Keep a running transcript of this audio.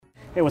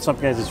Hey, what's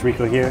up, guys? It's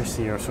Rico here,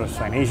 CEO of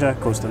SourceFind Asia,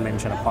 host of the Main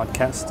Channel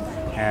podcast,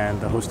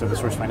 and the host of the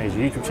SourceFind Asia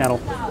YouTube channel.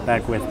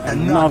 Back with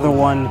another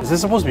one. This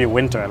is supposed to be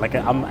winter. Like,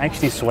 I'm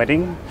actually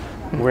sweating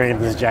wearing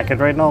this jacket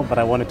right now, but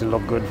I wanted to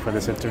look good for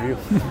this interview.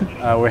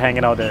 We're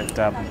hanging out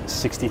at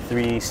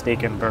 63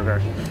 Steak and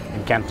Burger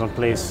in Canton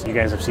Place. You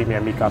guys have seen me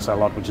at Mikasa a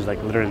lot, which is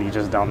like literally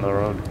just down the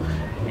road.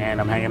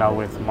 And I'm hanging out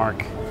with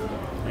Mark,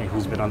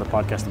 who's been on the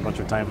podcast a bunch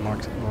of times.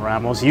 Mark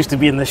Ramos. He used to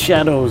be in the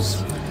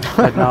shadows,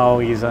 but now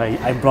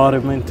I brought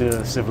him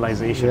into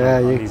civilization. Yeah,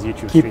 on you these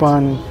YouTube keep streets.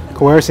 on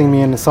coercing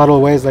me in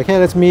subtle ways, like, hey,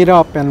 let's meet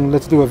up and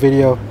let's do a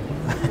video.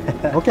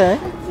 Okay.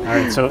 All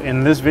right, so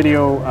in this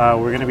video,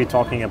 we're going to be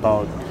talking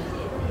about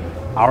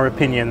our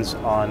opinions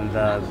on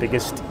the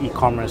biggest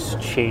e-commerce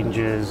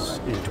changes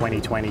in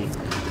 2020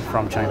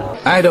 from China.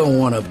 I don't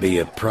want to be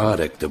a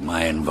product of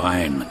my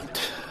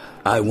environment.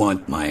 I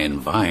want my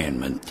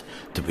environment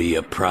to be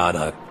a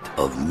product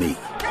of me.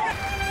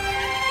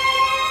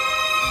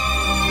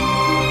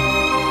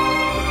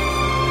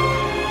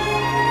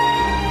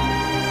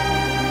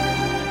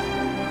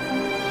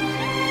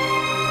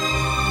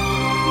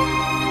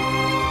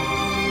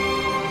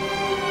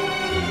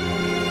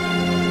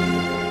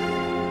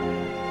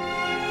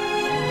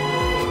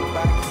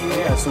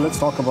 Yeah, so let's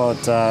talk about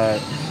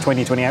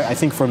 2020. I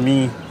think for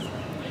me,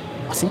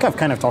 I think I've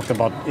kind of talked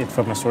about it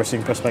from a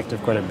sourcing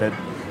perspective quite a bit.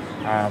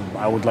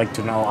 I would like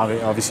to know,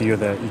 obviously you're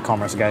the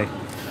e-commerce guy,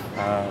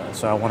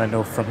 so I want to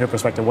know from your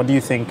perspective, what do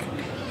you think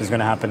is going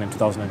to happen in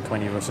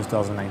 2020 versus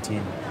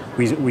 2019?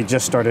 We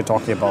just started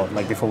talking about,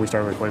 like before we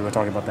started recording, we were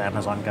talking about the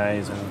Amazon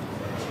guys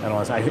and all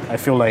this. I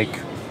feel like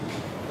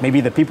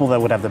maybe the people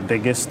that would have the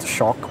biggest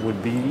shock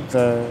would be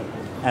the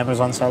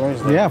Amazon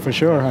sellers. Yeah, for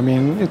sure. I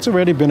mean, it's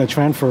already been a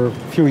trend for a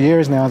few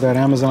years now that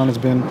Amazon has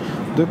been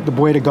the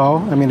way to go.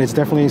 I mean, it's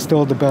definitely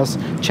still the best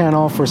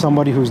channel for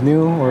somebody who's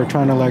new or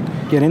trying to like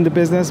get into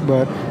business.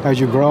 But as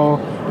you grow,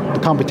 the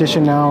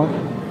competition now,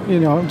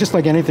 just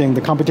like anything,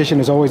 the competition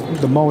is always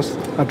the most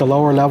at the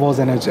lower levels.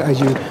 And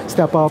as you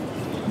step up,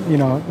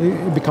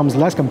 it becomes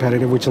less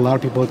competitive, which a lot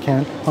of people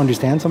can't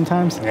understand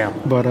sometimes. Yeah.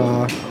 But,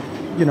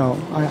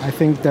 I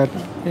think that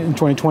in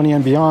 2020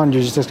 and beyond,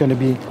 there's just going to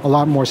be a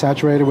lot more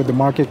saturated with the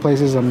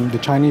marketplaces. The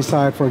Chinese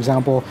side, for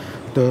example,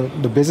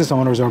 the business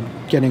owners are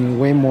getting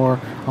way more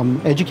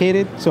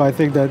educated. So I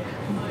think that,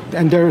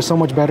 and they're so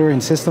much better in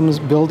systems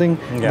building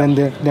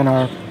than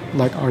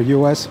our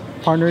U.S.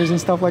 partners and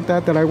stuff like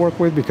that I work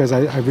with, because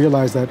I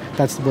realize that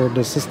that's where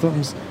the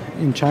systems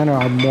in China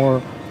are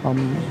more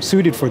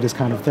suited for this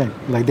kind of thing.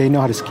 Like they know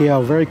how to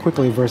scale very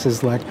quickly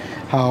versus like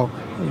how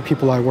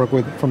people I work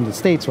with from the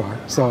States are.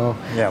 So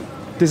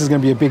this is going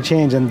to be a big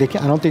change, and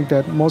I don't think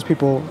that most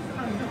people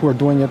who are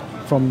doing it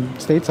from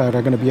stateside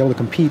are going to be able to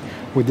compete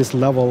with this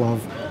level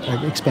of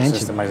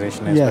expansion.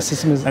 Systemization. Yeah,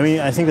 systemization. I mean,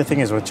 I think the thing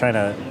is with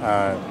China,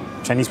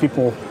 Chinese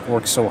people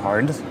work so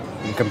hard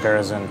in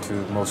comparison to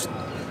most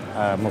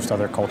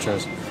other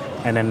cultures,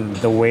 and then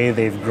the way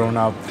they've grown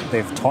up,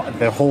 they've taught,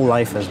 their whole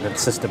life has been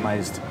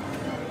systemized,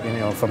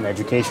 from the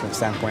education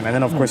standpoint. And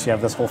then of course you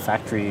have this whole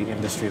factory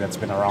industry that's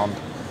been around.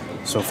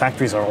 So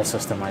factories are all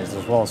systemized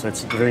as well. So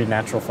it's very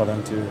natural for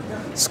them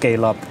to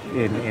scale up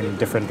in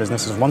different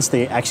businesses. Once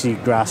they actually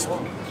grasp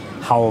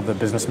how the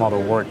business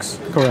model works,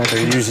 correct,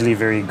 they're usually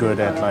very good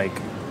at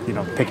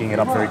picking it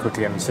up very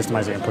quickly and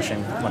systemizing and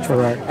pushing much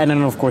further. And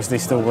then of course they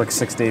still work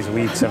 6 days a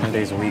week, 7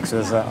 days a week. So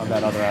there's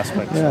that other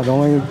aspect. Yeah, the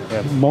only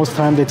most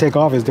time they take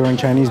off is during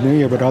Chinese New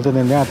Year. But other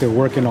than that, they're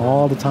working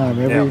all the time,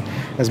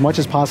 as much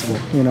as possible,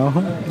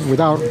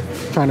 without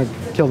trying to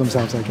kill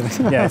themselves, I guess.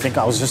 Yeah, I think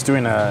I was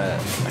doing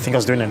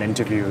an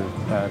interview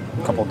a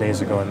couple of days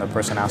ago, and the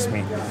person asked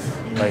me,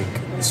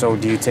 so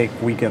do you take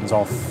weekends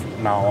off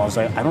now? I was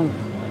like, I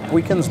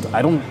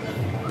don't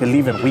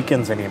believe in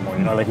weekends anymore.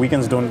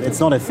 Weekends it's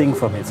not a thing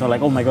for me. It's not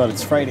like, oh my god,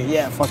 it's Friday,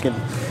 fucking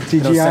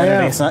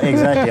Saturday. It's not,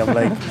 exactly. I'm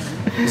like,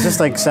 it's just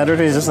like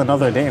Saturday is just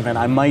another day, man.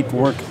 I might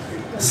work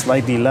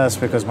slightly less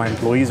because my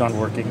employees aren't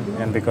working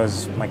and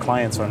because my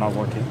clients are not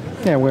working.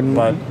 Yeah,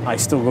 but I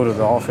still go to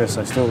the office.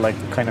 I still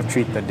kind of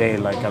treat the day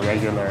like a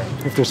regular.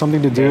 If there's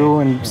something to do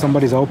and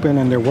somebody's open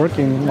and they're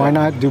working, why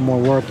not do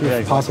more work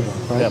if possible,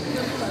 right?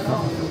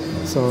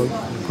 Yeah. So,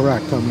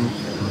 correct.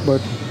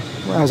 But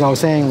as I was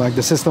saying,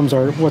 the systems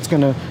are what's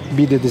going to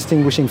be the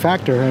distinguishing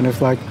factor. And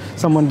if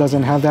someone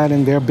doesn't have that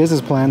in their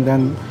business plan,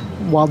 then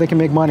while they can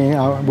make money,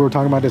 we were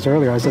talking about this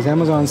earlier. I said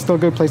Amazon's still a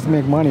good place to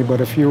make money,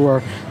 but if you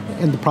are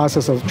in the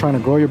process of trying to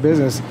grow your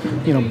business,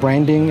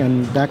 branding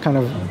and that kind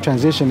of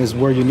transition is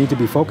where you need to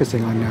be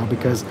focusing on now,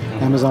 because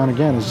Amazon,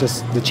 again, is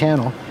just the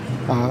channel.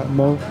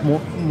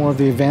 More of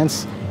the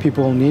events,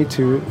 people need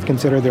to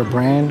consider their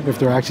brand if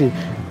they're actually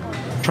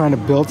trying to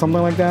build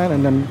something like that,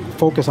 and then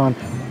focus on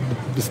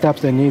the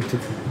steps they need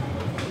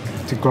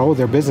to grow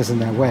their business in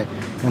that way,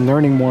 and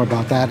learning more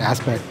about that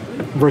aspect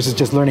versus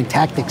just learning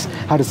tactics,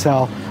 how to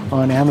sell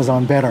on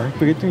Amazon better,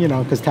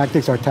 because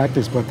tactics are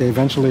tactics, but they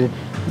eventually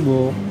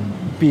will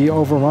be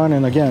overrun.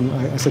 And again,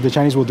 I said the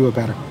Chinese will do it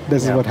better.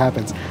 This is what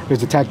happens.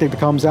 There's a tactic that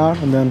comes out,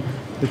 and then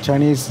the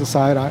Chinese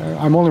side,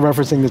 I'm only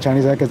referencing the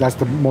Chinese side because that's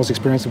the most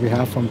experience that we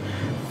have from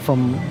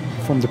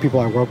from the people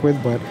I work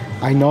with, but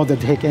I know that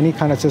they take any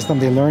kind of system,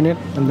 they learn it,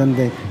 and then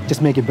they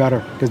just make it better,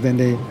 because then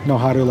they know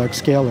how to like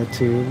scale it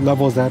to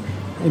levels that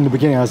in the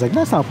beginning I was like,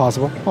 that's not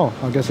possible. Oh,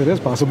 I guess it is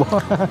possible.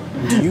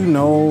 Do you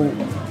know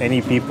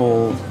any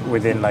people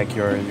within like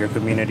your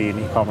community in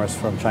e-commerce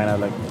from China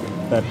like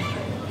that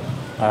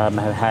have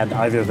had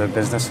either their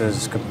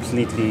businesses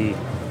completely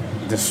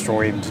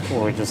destroyed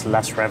or just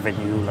less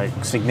revenue, like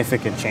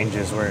significant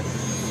changes where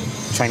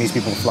Chinese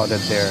people flooded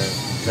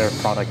their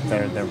product,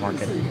 their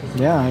market?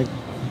 Yeah,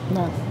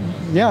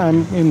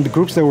 I'm in the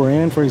groups that we're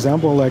in, for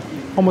example, like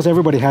almost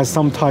everybody has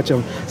some touch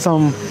of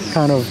some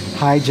kind of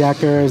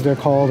hijacker, as they're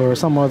called, or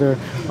some other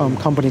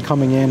company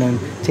coming in and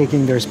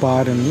taking their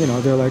spot, and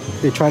they're like,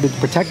 they try to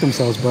protect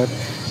themselves, but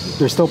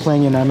they're still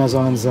playing in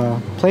Amazon's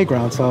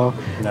playground, so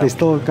they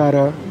still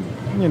gotta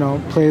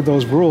play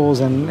those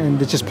rules,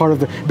 and it's just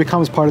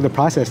becomes part of the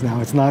process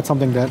now. It's not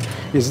something that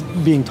is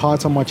being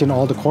taught so much in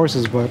all the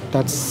courses, but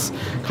that's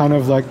kind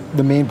of like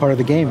the main part of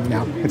the game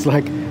now. It's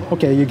like,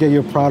 okay, you get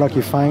your product,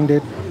 you find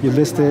it, you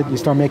list it, you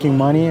start making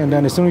money, and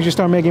then as soon as you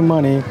start making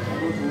money,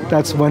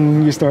 that's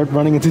when you start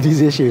running into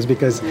these issues,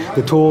 because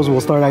the tools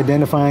will start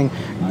identifying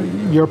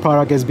your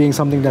product as being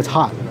something that's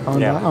hot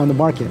on the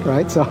market,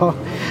 right? So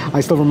I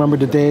still remember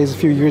the days a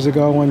few years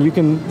ago when you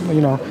can,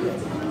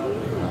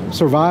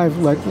 survive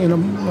like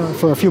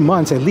for a few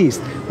months at least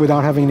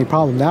without having any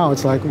problem. Now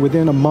it's like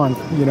within a month,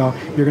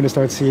 you're going to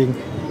start seeing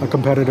a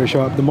competitor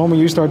show up. The moment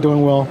you start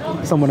doing well,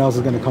 someone else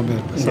is going to come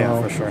in. So, yeah,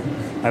 for sure.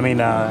 I mean,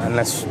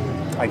 unless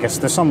I guess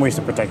there's some ways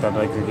to protect that,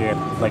 like you get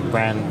like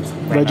brand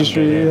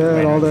registry,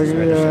 and all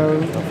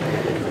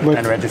that, but,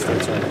 and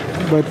registered.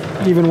 But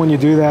even when you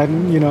do that,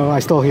 I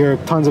still hear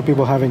tons of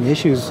people having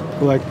issues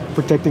like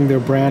protecting their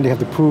brand. They have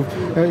to prove.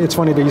 It's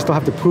funny that you still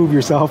have to prove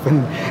yourself,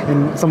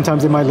 and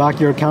sometimes they might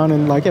lock your account,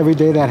 and like every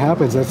day that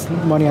happens, that's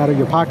money out of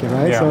your pocket,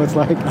 right? Yeah. So it's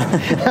like,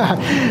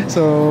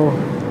 so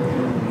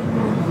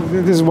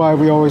this is why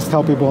we always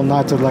tell people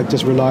not to like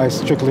just rely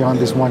strictly on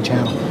this one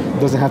channel. It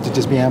doesn't have to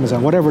just be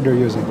Amazon, whatever they're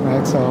using,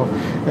 right? So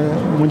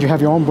when you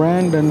have your own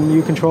brand, then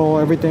you control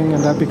everything,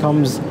 and that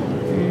becomes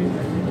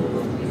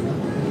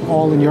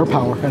all in your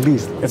power, at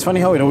least. It's funny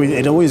how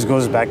it always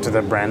goes back to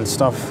the brand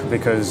stuff,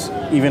 because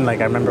even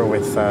like I remember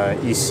with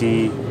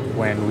EC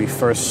when we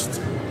first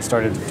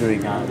started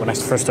doing when I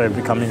first started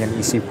becoming an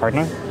EC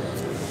partner,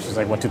 which was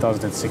like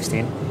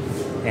 2016,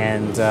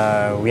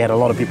 and we had a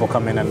lot of people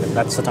come in, and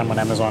that's the time when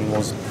Amazon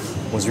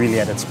was really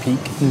at its peak.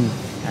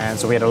 And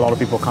so we had a lot of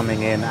people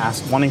coming in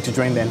wanting to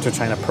join the Enter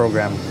China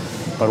program,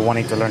 but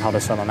wanting to learn how to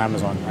sell on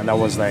Amazon, and that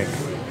was like,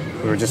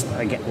 we were just,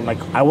 again, like,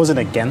 I wasn't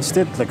against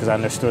it because I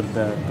understood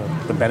the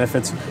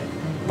benefits,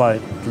 but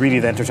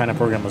really the Enter China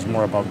program was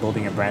more about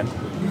building a brand.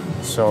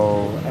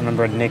 So I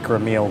remember Nick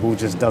Ramil, who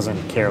just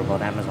doesn't care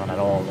about Amazon at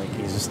all. Like,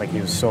 he's just like, he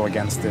was so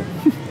against it.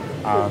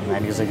 And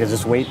he was like,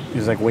 just wait. He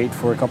was like, wait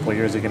for a couple of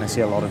years, you're going to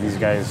see a lot of these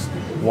guys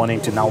wanting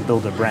to now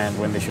build a brand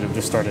when they should have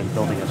just started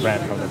building a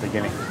brand from the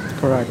beginning.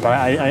 Correct.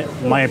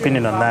 But my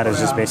opinion on that is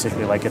just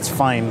basically like, it's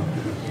fine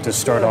to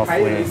start off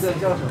with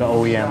the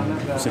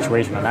OEM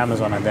situation on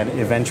Amazon, and then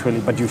eventually,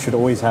 but you should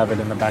always have it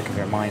in the back of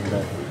your mind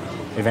that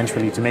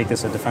eventually, to make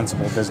this a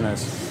defensible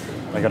business,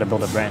 I got to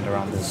build a brand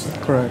around this.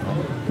 Correct.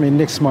 I mean,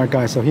 Nick's a smart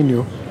guy, so he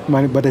knew.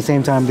 But at the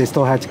same time, they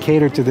still had to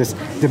cater to this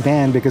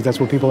demand because that's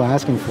what people are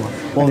asking for.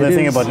 Well, the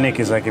thing about Nick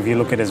is, like, if you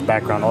look at his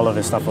background, all of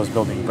his stuff was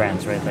building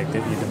brands, right? Like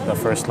the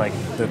first, like,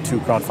 the 2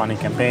 crowdfunding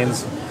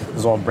campaigns, it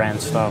was all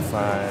brand stuff,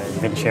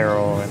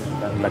 Vincero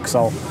and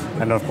Lexel.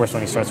 And then, of course,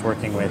 when he starts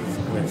working with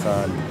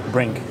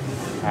Brink,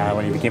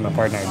 when he became a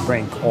partner in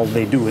Brink, all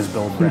they do is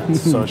build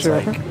brands. So it's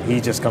like, he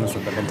just comes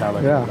from the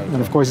mentality. Yeah, like,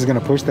 and of course he's going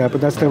to push that,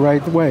 but that's the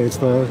right way. It's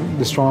the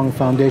strong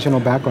foundational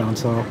background.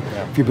 So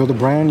if you build a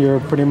brand, you're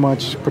pretty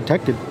much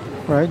protected,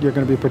 right? You're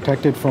going to be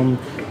protected from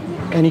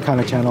any kind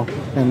of channel.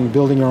 And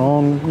building your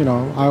own,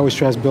 I always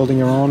stress building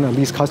your own, at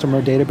least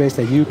customer database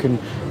that you can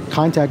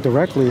contact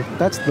directly.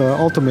 That's the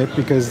ultimate,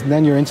 because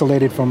then you're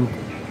insulated from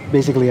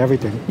basically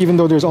everything. Even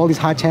though there's all these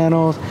hot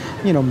channels,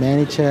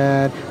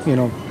 ManyChat,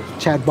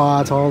 chat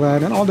bots, all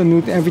that, and all the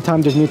new, every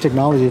time there's new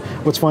technology,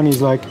 what's funny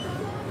is like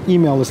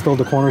email is still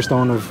the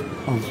cornerstone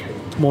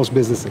of most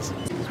businesses,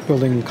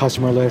 building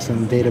customer lists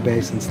and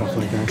database and stuff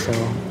like that. So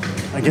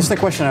I guess the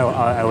question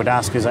I would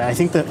ask is, I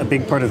think that a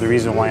big part of the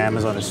reason why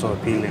Amazon is so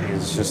appealing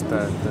is just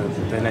the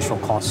initial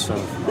costs of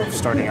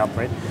starting up,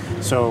 right?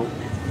 So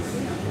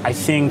I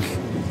think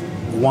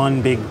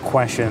one big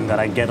question that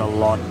I get a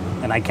lot,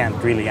 and I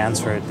can't really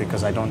answer it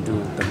because I don't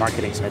do the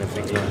marketing side of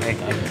things, but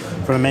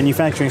from a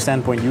manufacturing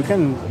standpoint, you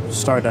can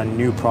start a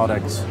new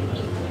product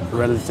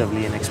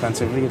relatively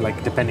inexpensively,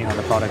 like depending on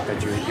the product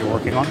that you're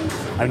working on.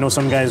 I know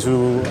some guys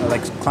who,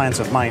 like clients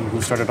of mine,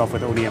 who started off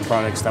with ODM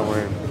products that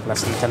were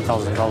less than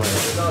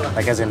 $10,000,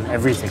 like as in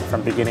everything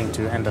from beginning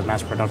to end of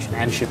mass production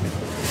and shipping.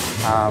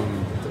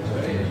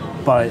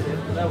 But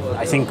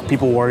I think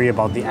people worry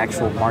about the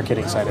actual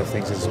marketing side of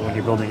things, is when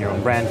you're building your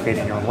own brand,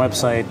 creating your own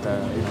website,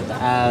 the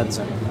ads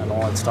and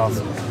all that stuff.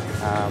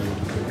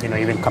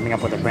 Even coming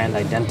up with a brand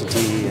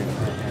identity.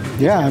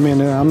 Yeah, I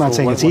mean, I'm not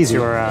saying it's easy.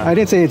 I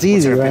didn't say it's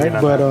easy, right?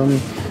 But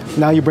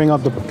now you bring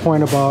up the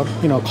point about,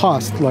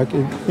 cost. Like,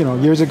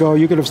 years ago,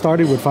 you could have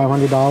started with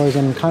 $500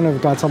 and kind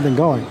of got something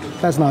going.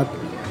 That's not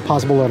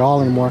possible at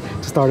all anymore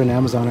to start in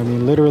Amazon. I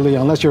mean, literally,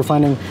 unless you're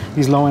finding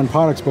these low-end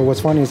products, but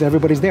what's funny is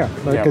everybody's there,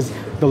 right? Because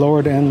the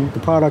lower end, the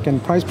product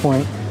and price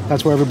point,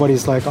 that's where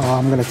everybody's like, oh,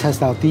 I'm going to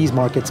test out these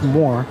markets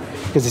more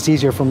because it's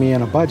easier for me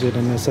in a budget.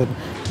 And I said,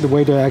 the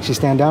way to actually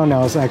stand out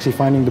now is actually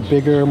finding the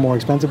bigger, more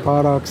expensive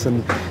products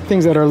and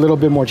things that are a little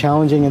bit more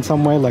challenging in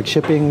some way, like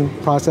shipping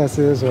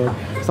processes or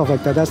stuff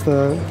like that. That's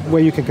the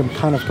way you can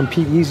kind of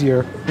compete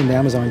easier in the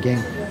Amazon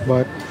game.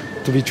 But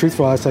to be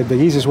truthful, it's like the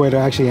easiest way to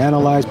actually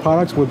analyze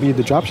products would be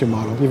the dropship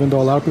model, even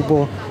though a lot of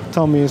people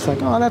tell me it's like,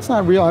 oh, that's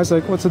not real. I was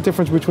like, what's the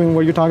difference between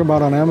what you're talking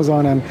about on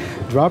Amazon and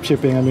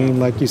dropshipping? I mean,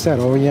 like you said,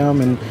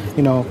 OEM and,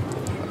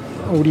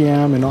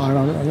 ODM,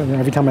 and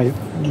every time I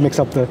mix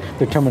up the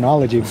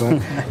terminology, but,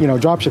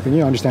 dropshipping,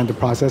 you understand the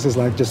process is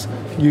like just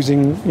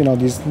using,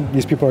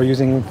 these people are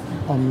using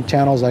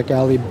channels like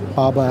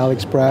Alibaba,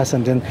 AliExpress,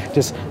 and then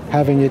just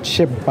having it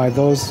shipped by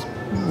those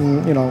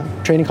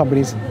trading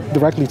companies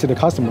directly to the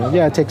customer.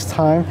 Yeah, it takes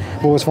time,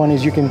 but what's funny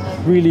is you can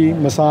really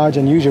massage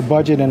and use your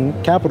budget and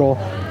capital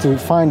to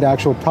find the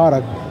actual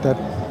product that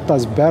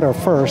does better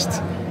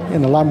first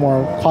in a lot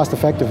more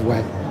cost-effective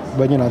way.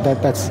 But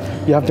that's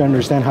you have to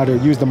understand how to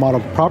use the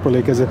model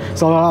properly, because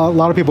so a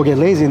lot of people get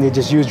lazy and they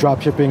just use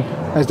drop shipping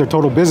as their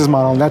total business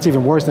model, and that's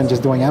even worse than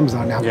just doing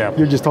Amazon now. Yeah.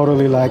 You're just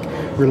totally like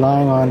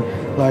relying on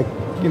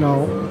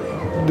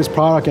this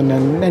product, and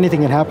then anything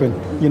can happen,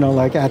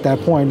 like at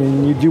that point,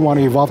 and you do want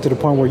to evolve to the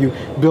point where you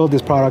build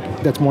this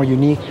product that's more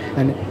unique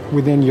and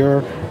within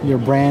your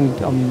brand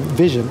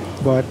vision.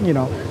 But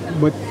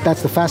but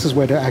that's the fastest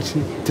way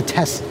to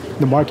test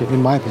the market,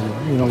 in my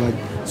opinion.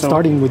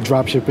 Starting with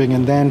drop shipping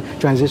and then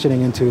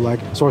transitioning into like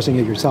sourcing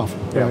it yourself.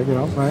 Yeah.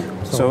 Right?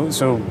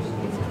 So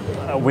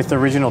with the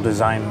original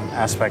design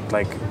aspect,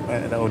 like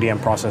the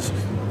ODM process,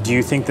 do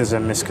you think there's a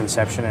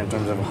misconception in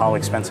terms of how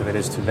expensive it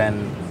is to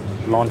then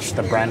launch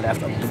the brand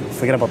after?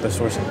 Forget about the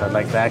sourcing, but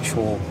like the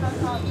actual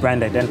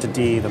brand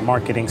identity, the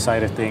marketing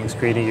side of things,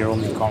 creating your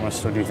own e-commerce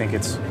store. Do you think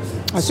it's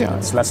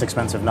less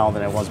expensive now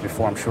than it was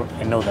before? I'm sure,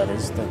 I know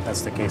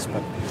that's the case,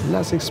 but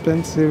less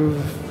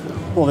expensive.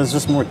 Well, there's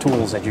just more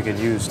tools that you can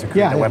use to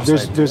create a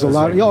website. There's a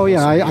lot.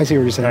 I see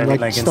what you're saying.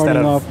 Like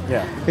starting off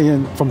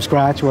from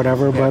scratch,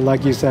 whatever. Yeah. But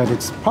like you said,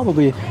 it's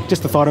probably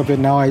just the thought of it.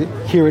 Now I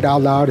hear it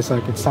out loud. It's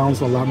like it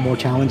sounds a lot more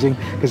challenging,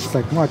 because it's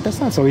like, Mark, that's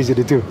not so easy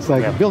to do. It's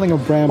like building a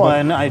brand. Well,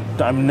 and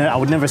I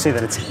would never say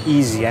that it's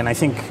easy. And I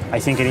think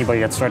anybody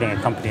that's starting a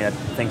company that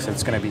thinks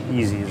it's going to be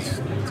easy is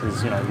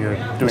you're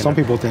doing. Some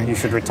people think you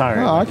should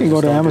retire. I can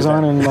go to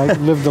Amazon and like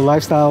live the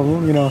lifestyle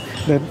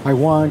that I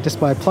want just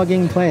by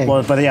plugging, playing.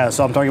 Well, but yeah.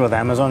 So I'm talking about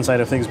the Amazon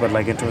side of things, but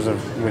like in terms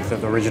of with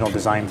the original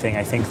design thing,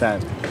 I think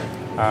that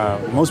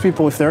most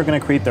people, if they're going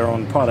to create their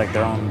own product,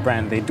 their own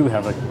brand, they do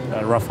have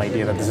a rough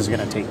idea that this is going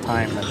to take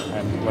time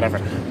and whatever.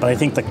 But I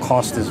think the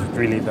cost is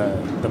really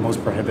the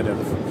most prohibitive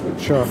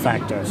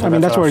factor. So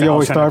that's where you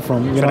always start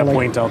from.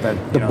 Point out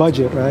that the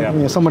budget, right?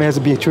 Yeah. Somebody has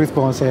to be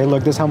truthful and say, hey,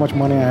 look, this is how much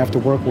money I have to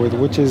work with,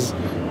 which is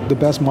the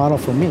best model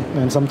for me.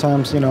 And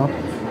sometimes,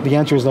 the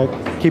answer is like,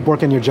 keep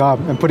working your job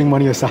and putting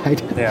money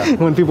aside. Yeah.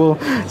 When people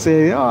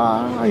say,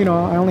 I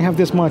only have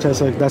this much, I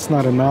was like, that's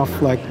not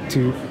enough, like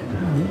to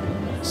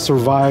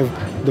survive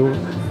the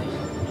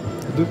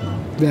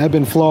ebb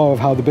and flow of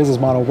how the business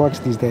model works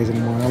these days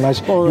anymore.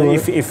 Unless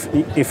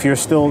if you're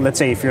still, let's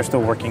say, if you're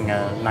still working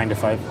 9 to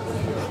 5,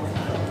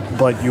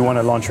 but you want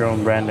to launch your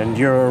own brand and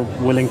you're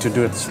willing to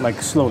do it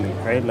like slowly,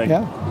 right? Like,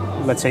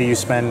 let's say you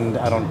spend,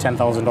 I don't know,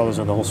 $10,000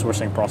 on the whole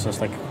sourcing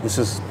process. Like this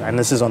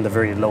is on the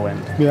very low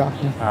end. Yeah.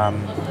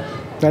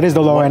 That is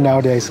the low end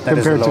nowadays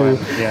compared to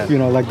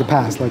like the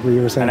past, like what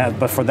you were saying.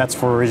 That's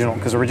for original,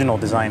 because original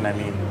design, I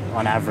mean,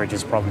 on average,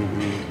 is probably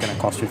going to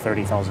cost you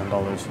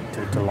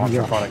 $30,000 to launch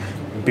your product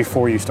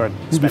before you start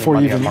spending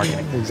money on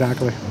marketing.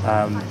 Exactly.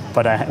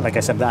 But like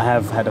I said, I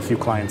have had a few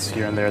clients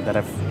here and there that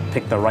have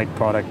picked the right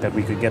product that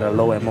we could get a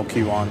low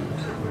MOQ on.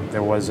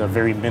 There was a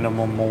very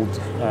minimum mold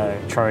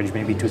charge,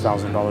 maybe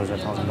 $2,000 or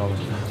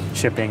 $1,000.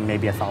 Shipping,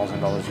 maybe $1,000,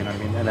 you know what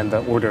I mean? And then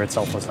the order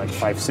itself was like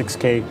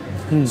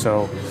 $5,000-6,000.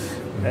 So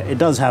it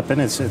does happen.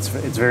 It's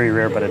very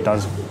rare, but it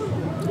does.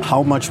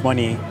 How much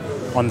money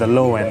on the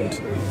low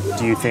end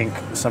do you think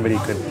somebody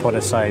could put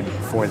aside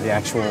for the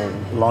actual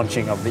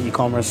launching of the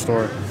e-commerce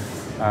store,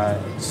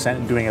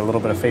 doing a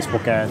little bit of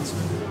Facebook ads,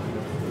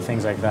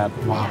 things like that?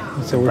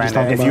 Wow. So we're just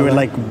talking if about you were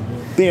like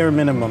bare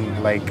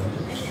minimum, like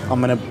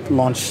I'm going to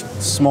launch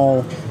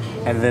small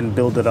and then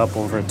build it up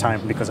over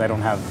time because I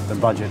don't have the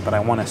budget, but I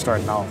want to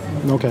start now.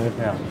 Okay.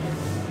 Yeah.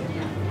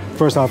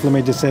 First off, let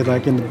me just say,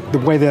 like, in the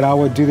way that I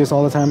would do this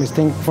all the time is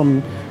think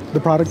from the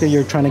product that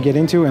you're trying to get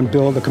into and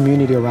build a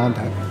community around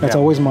that. That's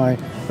always my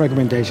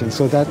recommendation.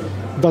 So that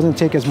doesn't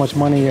take as much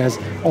money as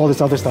all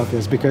this other stuff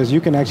is, because you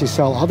can actually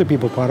sell other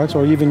people's products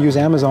or even use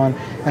Amazon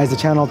as the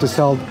channel to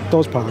sell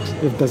those products.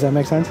 Does that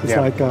make sense? It's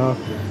like,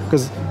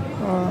 because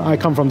I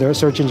come from the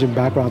search engine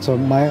background, so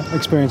my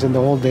experience in the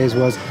old days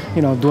was,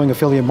 doing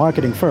affiliate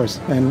marketing first.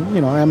 And,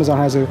 Amazon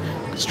has a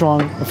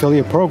strong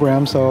affiliate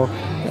program, so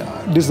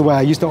this is the way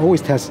I used to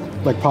always test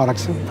like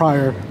products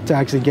prior to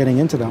actually getting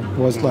into them,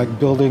 was like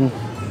building,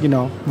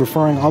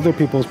 referring other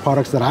people's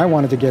products that I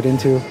wanted to get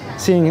into,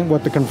 seeing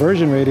what the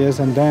conversion rate is,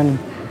 and then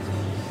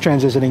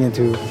transitioning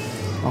into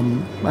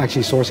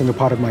actually sourcing the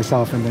product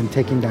myself and then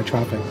taking that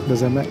traffic. Does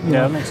that make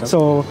that makes sense.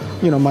 So,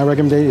 my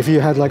recommendation, if you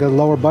had like a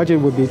lower budget,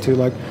 would be to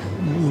like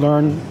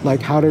learn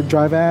like how to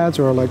drive ads,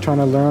 or like trying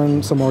to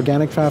learn some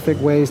organic traffic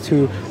ways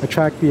to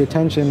attract the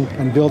attention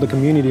and build a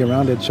community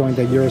around it, showing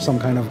that you're some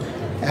kind of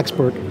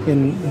expert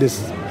in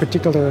this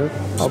particular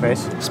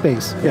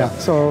space. Yeah.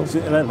 So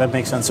that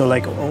makes sense. So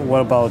like,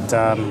 what about?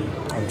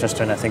 I'm just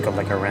trying to think of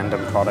like a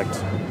random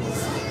product.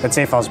 Let's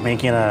say if I was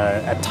making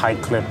a tie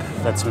clip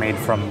that's made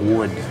from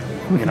wood.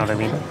 You know what I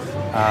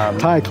mean?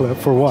 Tie clip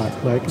for what?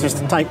 Like just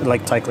tie clip,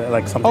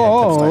 like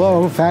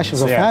something. Fashion.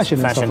 So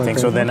fashion and stuff thing. Like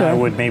so that. then I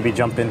would maybe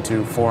jump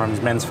into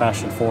forums, men's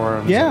fashion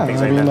forums. Yeah,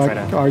 things I mean,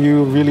 that. Are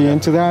you really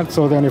into that?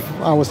 So then, if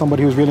I was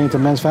somebody who's really into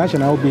men's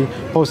fashion, I would be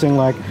posting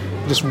like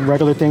just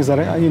regular things that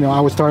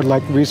I would start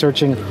like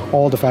researching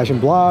all the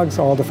fashion blogs,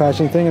 all the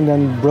fashion thing, and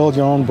then build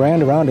your own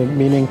brand around it.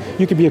 Meaning,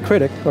 you could be a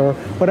critic or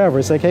whatever.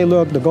 It's like, hey,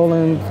 look, the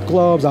Golden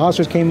Globes, the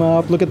Oscars came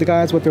up. Look at the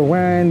guys what they're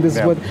wearing. This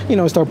is what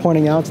start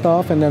pointing out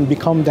stuff, and then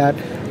become that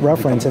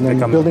reference, and then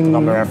building the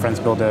reference,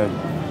 build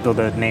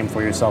a name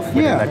for yourself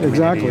within that community.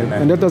 Exactly.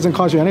 And that doesn't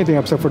cost you anything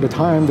except for the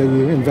time that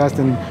you invest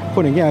in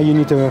putting. Yeah, you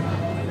need to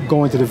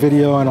go into the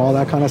video and all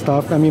that kind of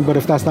stuff. I mean, but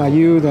if that's not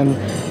you, then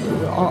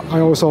I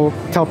also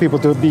tell people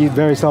to be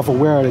very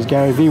self-aware, as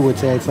Gary Vee would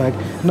say. It's like,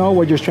 know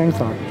what your strengths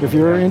are. If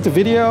you're into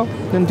video,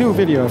 then do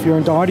video. If you're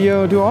into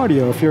audio, do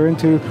audio. If you're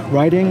into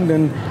writing,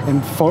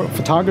 and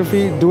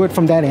photography, do it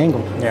from that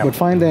angle. Yeah. But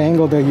find the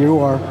angle that you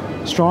are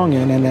strong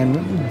in, and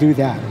then do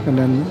that. And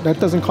then that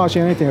doesn't cost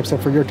you anything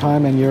except for your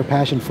time and your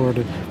passion for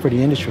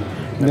the industry.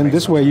 And then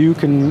this way you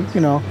can,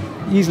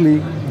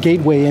 easily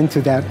gateway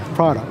into that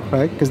product,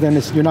 right? Because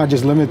then you're not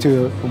just limited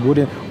to a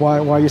wooden. Why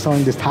are you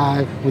selling this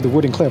tie with a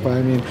wooden clip?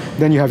 I mean,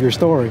 then you have your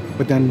story,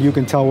 but then you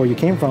can tell where you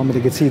came from, and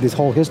they can see this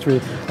whole history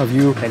of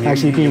you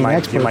actually being an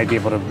expert. You might be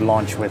able to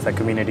launch with a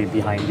community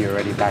behind you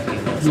already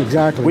backing this.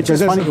 Exactly. Which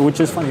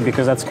is funny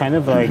because that's kind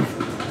of like.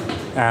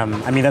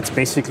 That's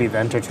basically the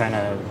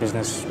Enter-China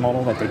business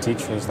model that they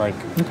teach, is like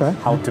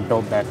how to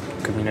build that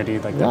community,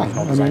 like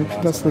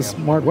that's the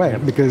smart way,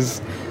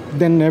 because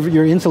then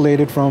you're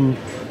insulated from,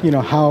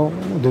 how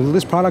does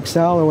this product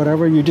sell or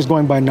whatever. You're just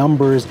going by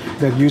numbers,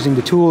 that using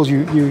the tools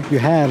you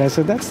had. I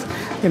said that's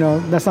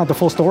not the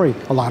full story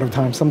a lot of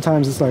times.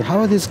 Sometimes it's like,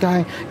 how this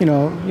guy,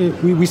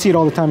 we see it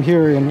all the time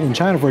here in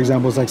China, for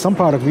example. It's like some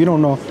product we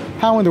don't know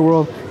how in the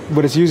world,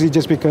 but it's usually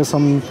just because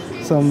some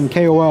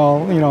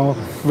KOL,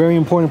 very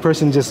important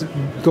person just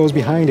goes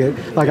behind it.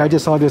 Like I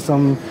just saw this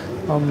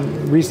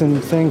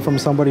recent thing from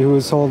somebody who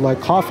sold like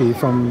coffee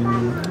from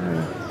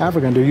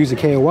Africa, and they use a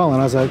KOL,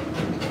 and I was like,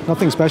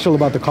 nothing special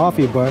about the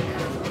coffee, but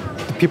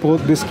the people,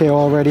 this KOL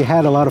already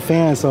had a lot of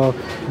fans, so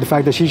the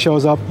fact that she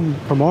shows up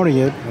promoting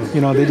it,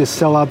 they just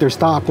sell out their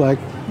stock like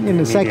in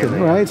a second,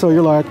 right? So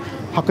you're like,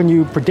 how can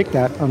you predict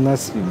that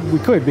unless we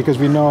could, because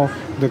we know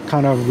the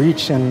kind of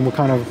reach and what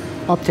kind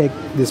of uptake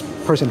this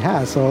person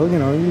has. So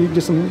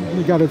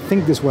you got to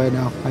think this way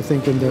now. I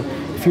think in the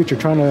future,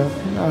 trying to,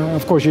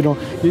 of course, you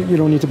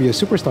don't need to be a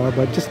superstar,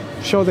 but just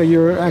show that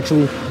you're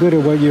actually good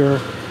at what you're,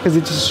 because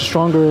it's just a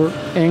stronger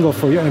angle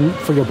for you and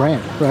for your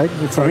brand, right?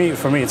 For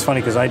me, it's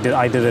funny because I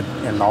did it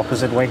in the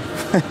opposite way.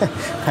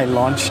 I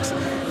launched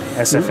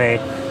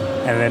SFA.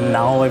 And then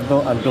now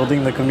I'm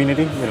building the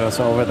community,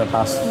 so over the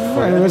past 4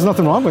 years. There's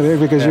nothing wrong with it,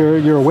 because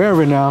you're aware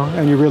of it now,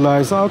 and you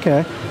realize,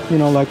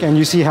 and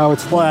you see how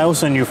it's. Well, I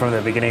also knew from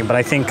the beginning, but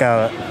I think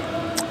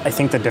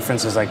the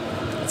difference is like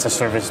it's a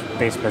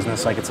service-based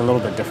business. Like it's a little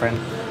bit different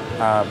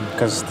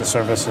because the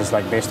service is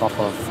like based off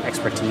of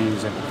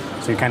expertise, and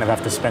so you kind of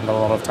have to spend a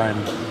lot of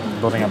time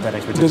building up that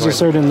expertise. There's a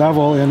certain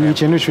level in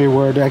each industry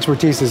where the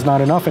expertise is not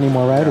enough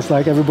anymore, right? Yeah. It's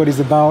like everybody's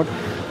about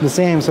the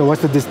same. So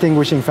what's the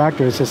distinguishing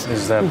factor? It's just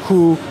the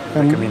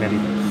community.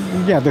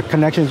 Yeah, the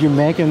connections you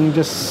make, and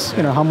just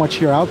how much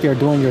you're out there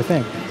doing your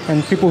thing,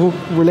 and people who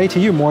relate to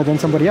you more than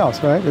somebody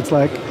else, right? It's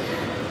like,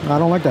 I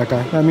don't like that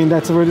guy. I mean,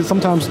 that's really,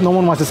 sometimes no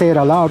one wants to say it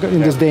out loud in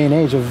this day and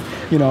age of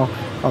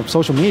of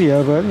social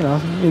media, but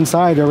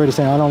inside they're already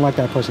saying, I don't like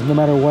that person, no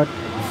matter what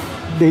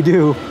they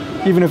do,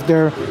 even if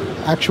their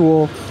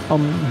actual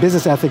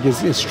business ethic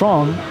is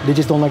strong, they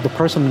just don't like the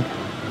person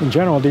in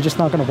general. They're just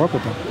not going to work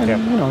with them.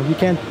 And you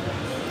can't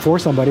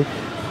force somebody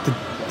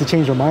to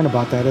change their mind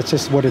about that. It's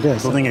just what it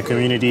is. Building a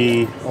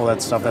community, all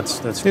that stuff,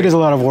 that's it is a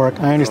lot of work.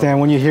 I understand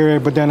when you hear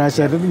it, but then I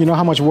said,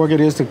 how much work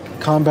it is to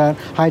combat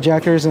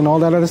hijackers and all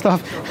that other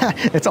stuff.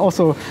 It's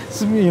also,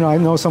 I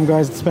know some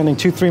guys spending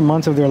 2-3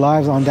 months of their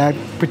lives on that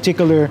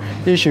particular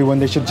issue when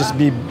they should just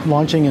be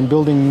launching and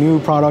building new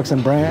products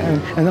and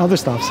brand and other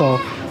stuff. So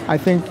I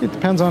think it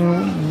depends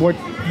on what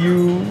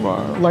you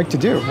like to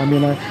do. I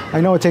mean, I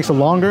know it takes a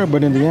longer,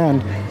 but in the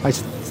end, I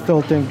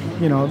still think,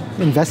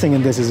 investing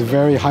in this is a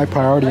very high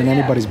priority in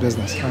anybody's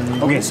business.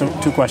 Okay, so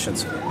 2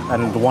 questions,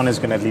 and one is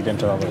going to lead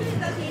into the other.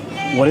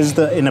 What is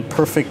in a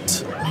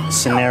perfect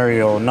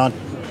scenario, not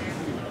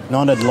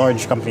not a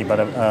large company, but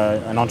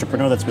an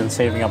entrepreneur that's been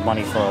saving up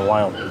money for a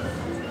while,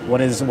 what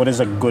is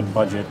a good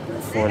budget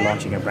for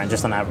launching a brand?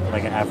 Just an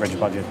average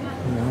budget.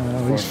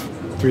 At least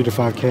 3 to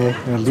 5K.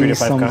 At 3 to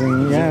least 5K.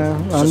 something.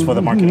 Yeah. Just for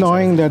the marketing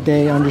knowing that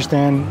they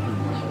understand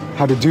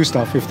how to do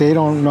stuff. If they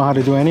don't know how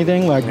to do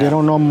anything, like they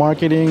don't know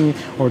marketing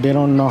or they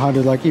don't know how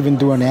to like even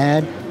do an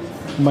ad,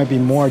 it might be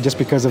more just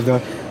because of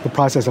the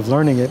process of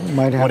learning it.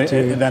 Might have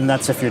to. Then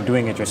that's if you're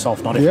doing it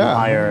yourself, not if you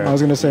hire. I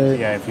was gonna say.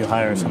 Yeah, if you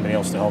hire somebody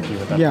else to help you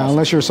with that. Yeah, process.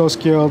 unless you're so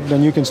skilled,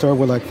 then you can start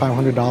with like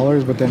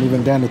 $500, but then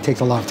even then it takes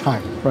a lot of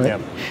time, right?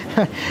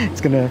 Yeah.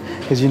 It's gonna,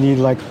 because you need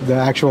like the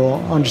actual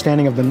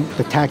understanding of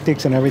the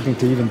tactics and everything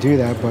to even do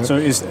that. But so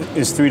is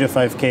 3 to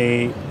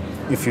 5K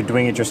if you're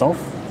doing it yourself,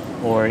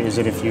 or is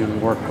it if you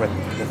work with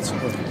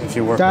if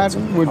you work? That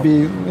with would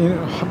be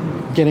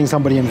getting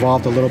somebody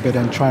involved a little bit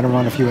and trying to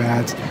run a few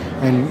ads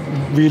and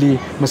really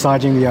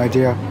massaging the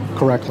idea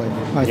correctly.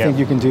 I think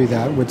you can do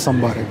that with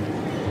somebody,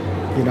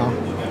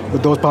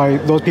 But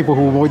those people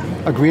who would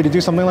agree to do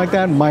something like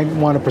that might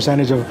want a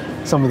percentage of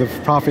some of the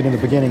profit in the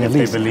beginning at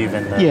least. They believe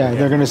in that. Yeah,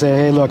 they're going to say,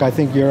 hey, look, I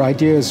think your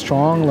idea is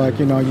strong. Like,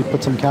 you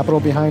put some capital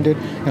behind it,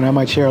 and I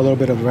might share a little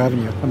bit of the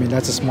revenue. I mean,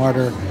 that's a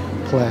smarter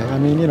play. I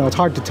mean, it's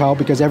hard to tell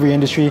because every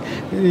industry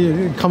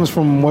it comes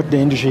from what the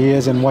industry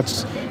is and what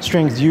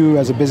strengths you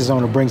as a business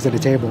owner brings to the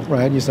table,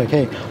 right? And it's like,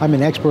 hey, I'm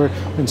an expert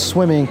in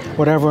swimming,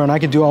 whatever, and I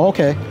could do,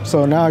 okay,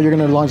 so now you're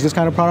going to launch this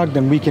kind of product,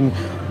 then we can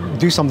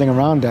do something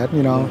around that,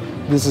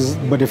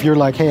 But if you're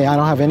like, hey, I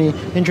don't have any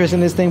interest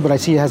in this thing, but I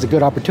see it has a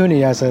good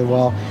opportunity, I said,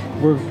 well,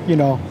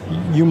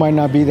 you might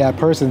not be that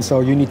person, so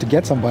you need to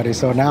get somebody.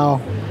 So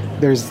now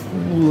there's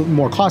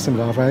more cost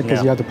involved, right?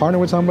 Because you have to partner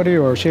with somebody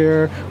or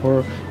share,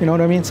 or you know what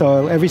I mean.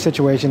 So every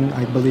situation,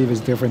 I believe, is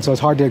different. So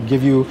it's hard to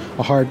give you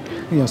a hard,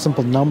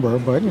 simple number.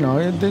 But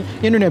the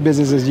internet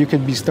businesses, you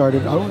could be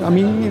started. I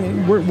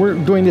mean, we're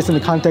doing this in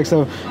the context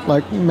of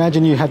like,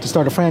 imagine you had to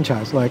start a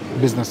franchise like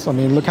business. I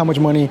mean, look how much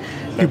money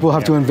people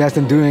have to invest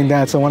in doing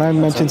that. So when I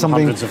mentioned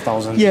something, hundreds of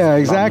thousands, yeah,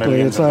 exactly.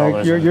 It's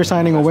like you're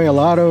signing away a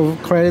lot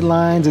of credit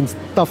lines and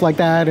stuff like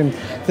that and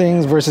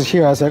things. Versus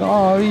here, I was like,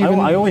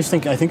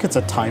 I think it's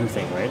a time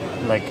thing, right?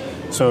 Like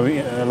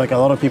a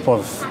lot of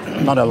people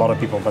not a lot of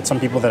people, but some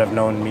people that have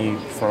known me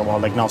for a while,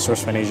 like now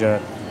Source Fine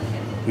Asia,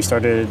 we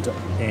started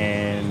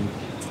in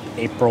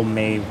April,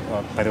 May.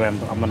 By the way, I'm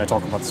going to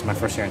talk about this my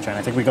first year in China.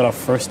 I think we got our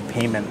first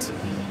payment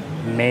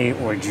May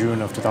or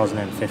June of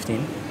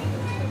 2015.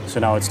 So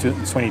now it's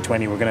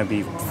 2020. We're going to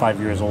be 5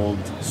 years old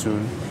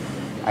soon.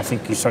 I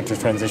think you start to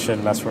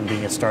transition less from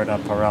being a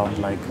startup around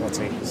like, let's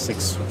say,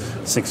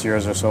 six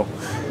years or so.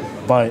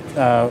 But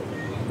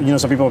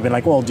some people have been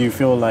like, well, do you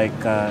feel like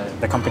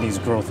the company's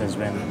growth has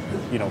been,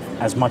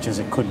 as much as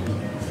it could be,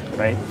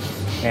 right?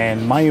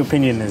 And my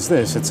opinion is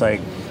this: it's like,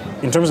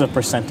 in terms of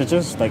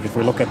percentages, like if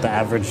we look at the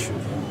average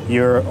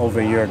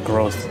year-over-year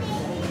growth,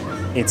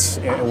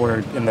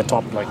 we're in the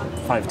top like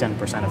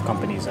 5-10% of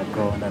companies that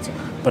grow, and that's it.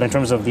 But in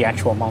terms of the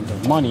actual amount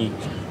of money,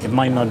 it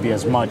might not be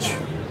as much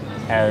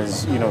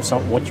as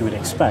what you would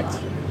expect.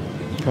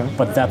 Okay.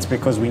 But that's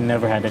because we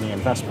never had any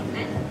investment.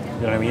 You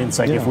know what I mean? It's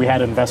like if we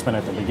had investment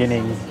at the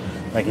beginning,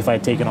 like if I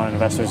had taken on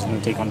investors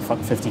and take on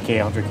 50K,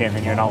 100K, and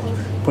then you're now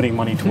putting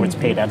money towards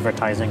paid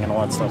advertising and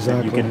all that stuff,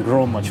 exactly. Then you can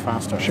grow much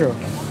faster. Sure.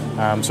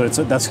 So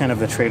that's kind of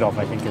the trade-off,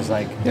 I think, is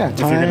like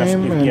time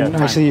and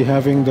actually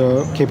having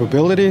the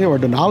capability or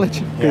the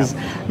knowledge. Because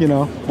if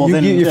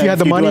you had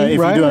the money, if you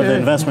do have the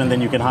investment,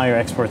 then you can hire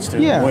experts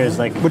too. Yeah. Whereas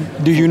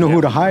but do you know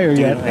who to hire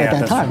yet at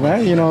that time,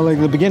 right? Like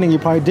the beginning, you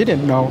probably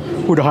didn't know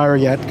who to hire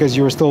yet because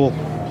you were still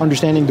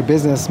understanding the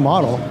business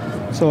model.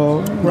 So,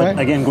 right?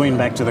 But again, going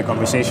back to the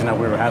conversation that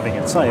we were having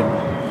inside,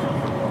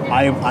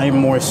 I'm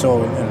more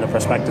so in the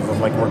perspective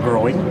of like we're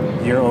growing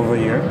year over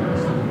year.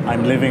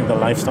 I'm living the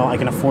lifestyle. I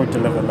can afford to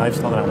live the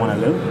lifestyle that I want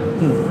to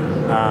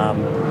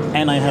live.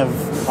 And I have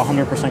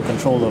 100%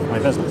 control of my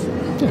business.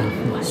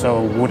 Yeah.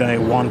 So would I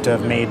want to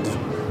have made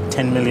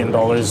 $10 million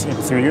in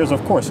 3 years?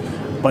 Of course.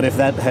 But if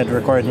that had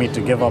required me to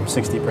give up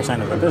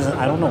 60% of the business,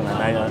 I don't know.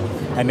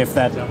 And if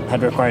that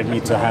had required me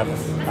to have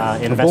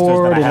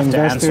investors that I have to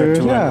answer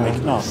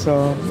to,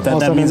 so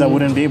that means I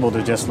wouldn't be able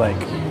to just like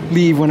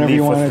leave whenever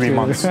you want for 3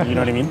 months. You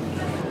know what I mean?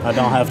 I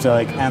don't have to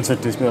like answer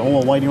to people. Oh,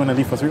 well, why do you want to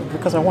leave for 3?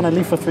 Because I want to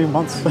leave for 3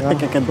 months. Yeah,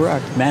 like I can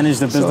manage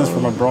the business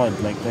from abroad,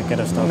 like that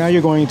kind of stuff. Now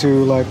you're going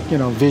to like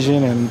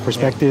vision and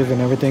perspective and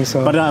everything.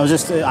 So, but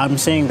I'm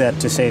saying that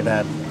to say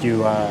that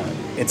you,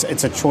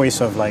 it's a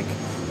choice of like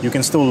you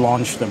can still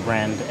launch the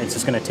brand. It's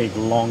just going to take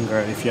longer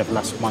if you have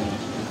less money.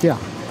 Yeah,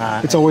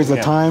 it's always the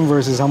time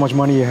versus how much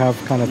money you have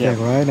kind of thing,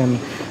 right? And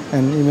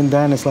even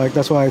then, it's like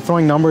that's why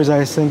throwing numbers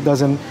I think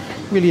doesn't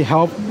really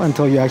help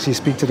until you actually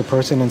speak to the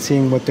person and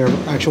seeing what their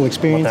actual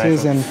experience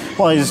is. And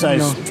I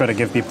just try to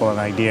give people an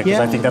idea because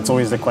I think that's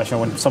always the question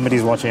when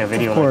somebody's watching a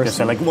video like this.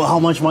 They're like, well, how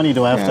much money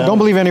do I have to? Don't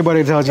believe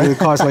anybody tells you it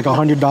costs like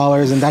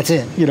 $100 and that's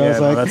it. It's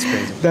like that's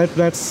crazy.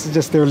 That's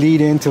just their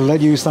lead in to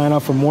let you sign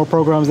up for more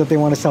programs that they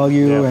want to sell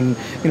you. And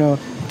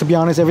to be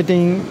honest,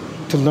 everything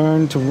to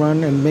learn to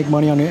run and make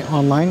money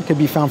online could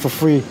be found for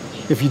free.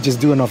 if you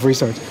just do enough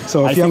research.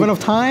 So if you have enough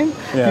time,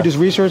 you just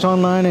research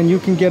online and you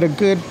can get a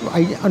good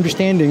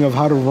understanding of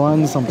how to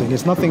run something.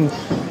 It's nothing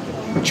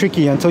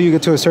tricky until you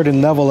get to a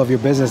certain level of your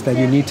business that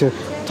you need to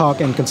talk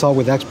and consult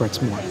with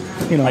experts more.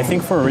 You know, I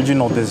think for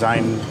original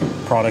design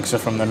products or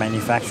from the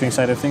manufacturing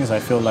side of things, I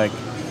feel like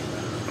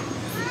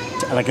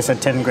I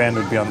said, 10 grand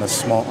would be on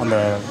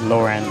the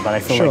lower end, but I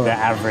feel like the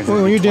average.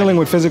 When you're dealing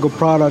with physical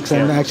products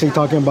and actually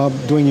talking about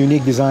doing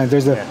unique designs,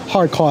 there's a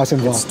hard cost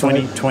involved.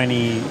 It's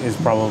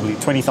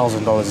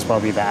 $20,000 is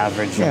probably the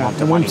average amount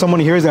of and when money. someone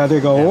hears that, they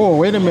go, "Oh,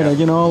 wait a minute,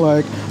 you know,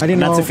 like I didn't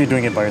know." That's if you're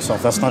doing it by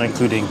yourself. That's not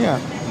including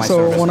my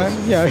so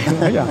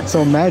services.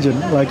 So imagine,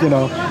 like, you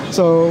know,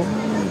 so.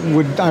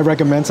 Would I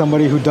recommend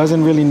somebody who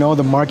doesn't really know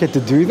the market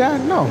to do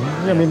that? No.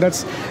 I mean,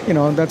 that's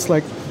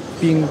like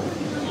being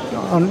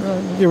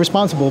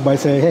irresponsible by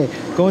saying, hey,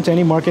 go into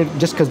any market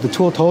just because the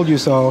tool told you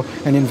so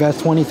and invest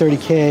 20,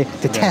 30K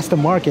to test the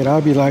market.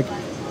 I'd be like,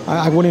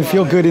 I wouldn't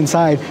feel good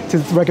inside to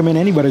recommend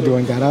anybody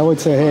doing that. I would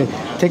say, hey,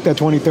 take that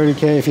 20,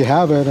 30K if you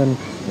have it and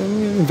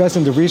invest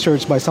in the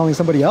research by selling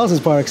somebody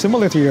else's product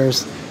similar to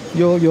yours.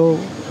 You'll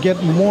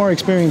get more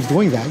experience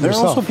doing that There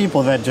yourself. are also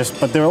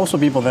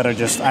people that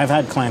I've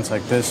had clients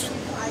like this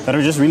that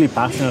are just really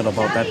passionate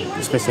about that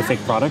specific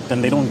product,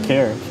 and they don't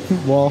care.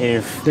 Well,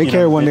 if they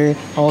care when they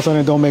all of a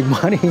sudden don't make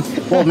money.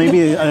 Well,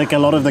 maybe like a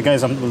lot of the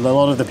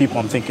people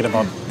I'm thinking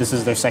about, this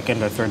is their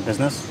second or third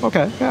business.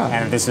 Okay, yeah.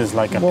 And this is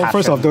like Well,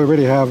 first off, they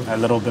already have a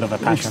little bit of a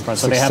passion for it,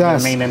 so success. they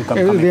have their main income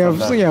coming from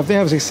that. If they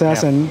have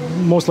success, and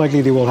most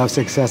likely they will have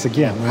success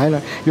again, right?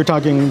 You're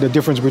talking the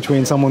difference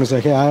between someone who's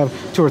like, hey, I have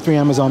 2 or 3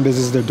 Amazon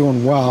businesses, they're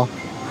doing well.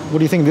 What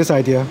do you think of this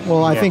idea?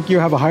 Well, I think you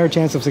have a higher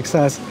chance of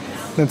success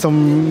than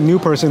some new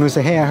person who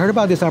say, hey, I heard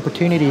about this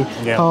opportunity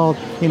called,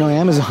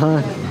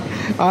 Amazon.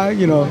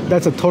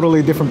 That's a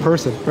totally different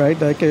person, right?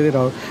 Like,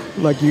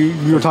 like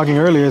you were talking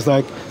earlier, it's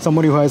like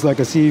somebody who has like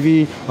a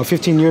CV of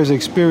 15 years of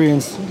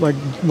experience, like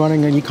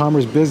running an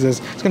e-commerce business,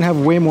 is going to have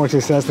way more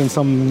success than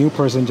some new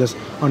person just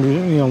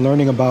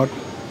learning about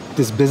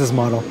this business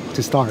model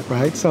to start,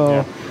 right?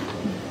 So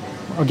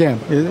again,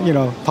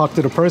 talk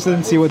to the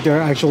person, see what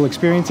their actual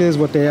experience is,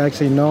 what they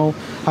actually know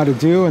how to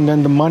do, and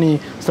then the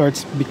money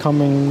starts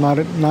becoming not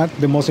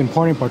the most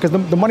important part. Because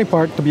the money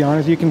part, to be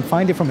honest, you can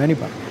find it from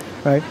anybody,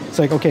 right? It's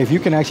like, okay, if you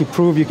can actually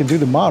prove you can do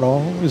the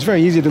model, it's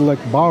very easy to like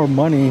borrow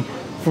money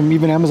from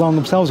even Amazon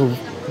themselves will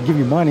give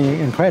you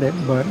money and credit.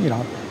 But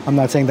I'm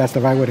not saying that's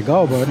the right way to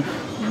go. But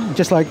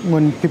just like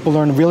when people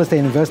learn real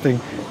estate investing,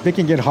 they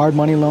can get hard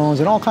money loans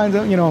and all kinds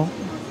of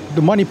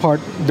the money part,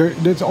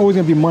 there's always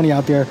going to be money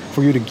out there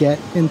for you to get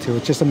into.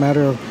 It's just a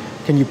matter of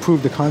can you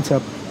prove the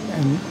concept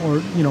or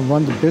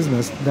run the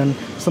business, then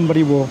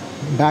somebody will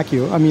back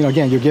you. I mean,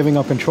 again, you're giving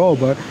up control,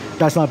 but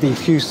that's not the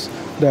excuse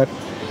that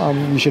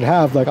you should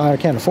have, like, I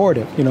can't afford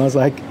it. It's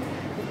like,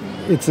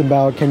 it's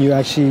about can you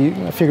actually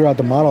figure out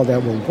the model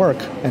that will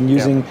work and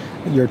using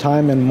your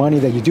time and money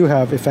that you do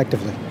have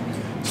effectively.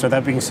 So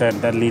that being said,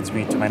 that leads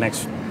me to my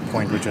next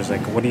point, which is like,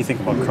 what do you think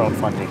about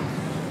crowdfunding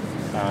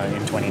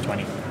in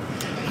 2020?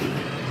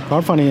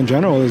 Crowdfunding in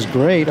general is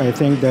great. I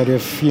think that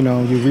if you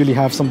really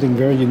have something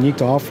very unique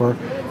to offer,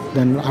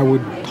 then I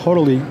would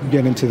totally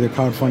get into the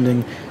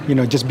crowdfunding.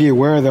 Just be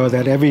aware though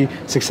that every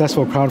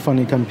successful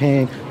crowdfunding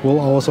campaign will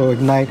also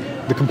ignite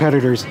the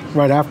competitors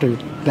right after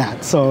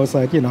that. So it's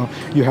like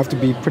you have to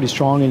be pretty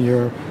strong in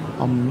your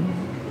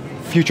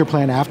future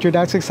plan after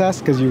that success,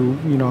 because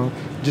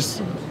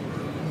just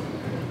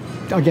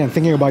again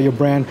thinking about your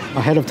brand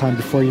ahead of time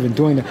before even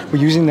doing that. But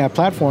using that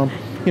platform.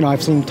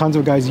 I've seen tons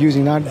of guys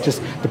using not just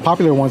the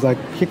popular ones like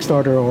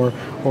Kickstarter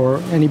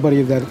or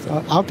anybody that's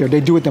out there. They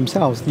do it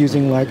themselves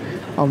using like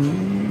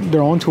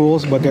their own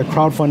tools, but they're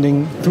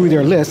crowdfunding through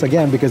their list,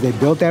 again, because they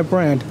built that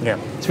brand. Yeah.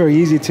 It's very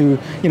easy to,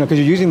 because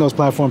you're using those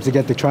platforms to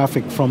get the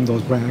traffic from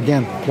those brands.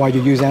 Again, why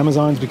you use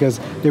Amazon's because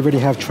they already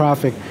have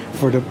traffic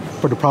for the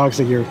products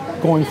that you're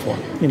going for.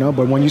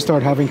 But when you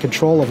start having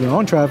control of your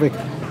own traffic,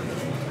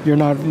 you're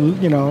not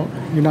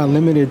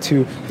limited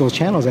to those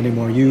channels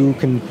anymore. You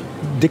can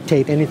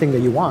dictate anything that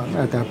you want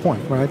at that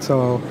point, right?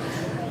 So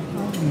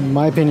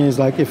my opinion is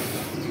like if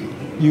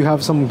you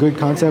have some good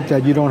concept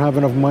that you don't have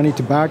enough money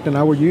to back, then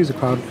I would use a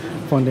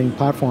crowdfunding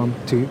platform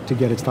to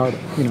get it started,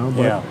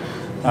 But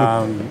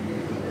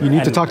you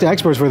need to talk to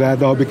experts for that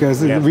though,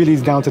 because it really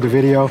is down to the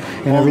video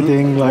and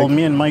everything. Well,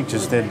 me and Mike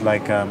just did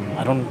like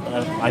I don't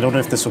know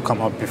if this will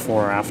come up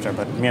before or after,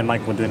 but me and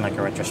Mike were doing like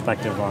a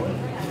retrospective on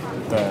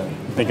the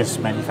biggest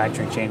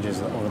manufacturing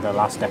changes over the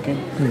last decade.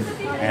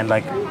 And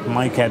like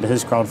Mike had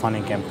his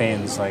crowdfunding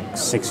campaigns like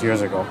 6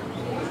 years ago,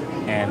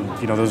 and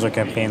those are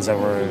campaigns that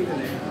were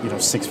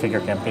 6-figure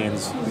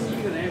campaigns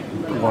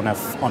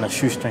on a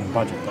shoestring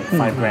budget, like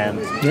 $5 grand,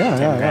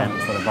 10 grand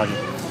for the budget.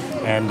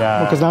 And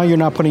because now you're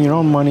not putting your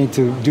own money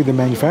to do the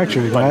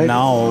manufacturing, but right?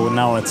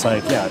 now it's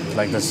like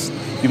like this.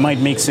 You might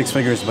make 6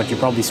 figures, but you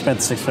probably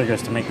spent 6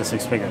 figures to make the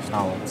 6 figures.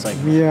 Now it's like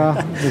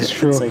it's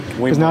true. Because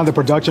like now the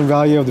production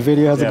value of the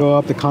video has to go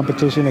up. The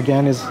competition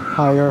again is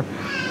higher.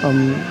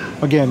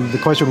 Again, the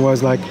question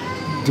was like,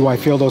 do I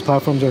feel those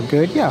platforms are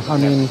good? Yeah, I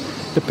mean,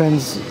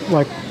 depends.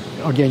 Like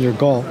again, your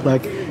goal.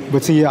 Like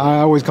But see,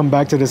 I always come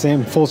back to the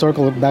same full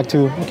circle, back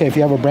to, okay, if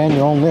you have a brand,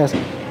 your own list,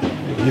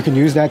 you can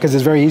use that because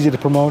it's very easy to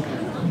promote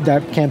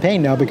that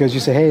campaign now, because you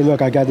say, hey,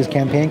 look, I got this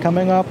campaign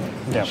coming up,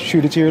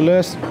 shoot it to your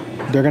list,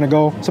 they're going to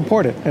go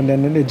support it. And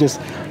then it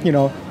just,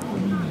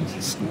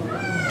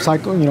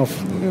 cycle,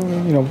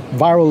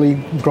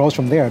 virally grows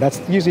from there.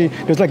 That's usually,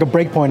 there's like a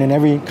break point in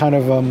every kind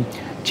of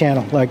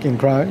channel, like in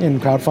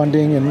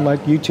crowdfunding and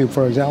like YouTube,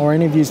 for example, or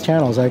any of these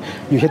channels. Like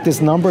you hit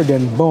this number,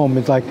 then boom,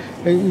 it's like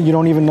you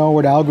don't even know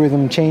where the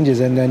algorithm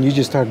changes, and then you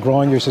just start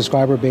growing your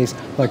subscriber base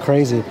like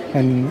crazy,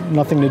 and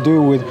nothing to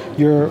do with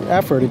your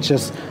effort. It's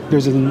just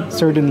there's a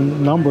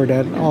certain number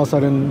that all of a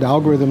sudden the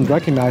algorithm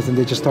recognizes, and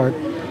they just start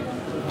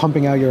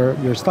pumping out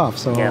your stuff.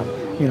 So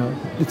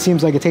it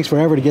seems like it takes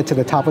forever to get to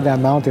the top of that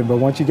mountain, but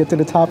once you get to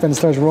the top and it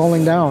starts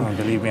rolling down. Oh,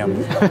 believe me, I'm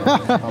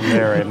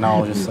there right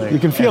now. Just like you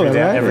can feel it,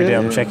 right? Every day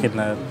I'm checking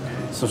the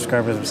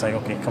subscribers. I'm just like,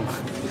 okay, come on.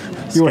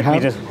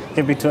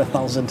 Get me to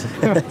 1,000.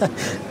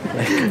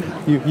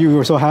 you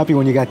were so happy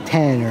when you got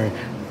 10 or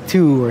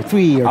 2 or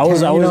 3 or 10.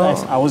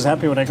 I was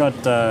happy when I got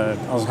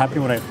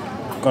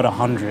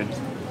 100.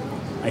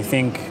 I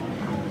think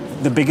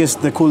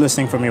the coolest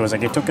thing for me was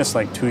like it took us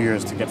like 2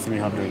 years to get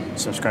 300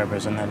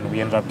 subscribers, and then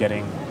we ended up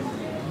getting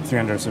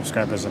 300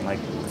 subscribers in like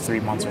 3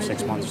 months or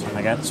 6 months or something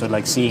like that. So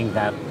like seeing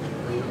that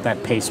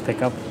pace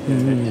pick up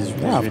is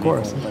really of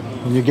course. Cool.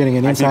 And you're getting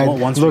an inside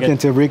look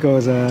into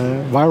Rico's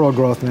viral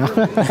growth now.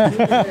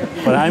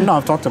 But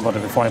I've talked about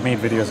it before. I made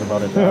videos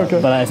about it. Okay.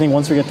 But I think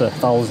once we get to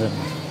 1,000,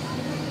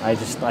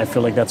 I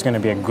feel like that's going to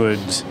be a good.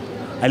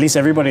 At least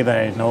everybody that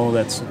I know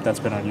that's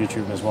been on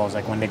YouTube as well is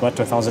like when they got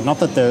to 1,000. Not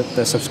that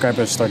the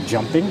subscribers start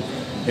jumping.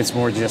 It's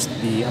more just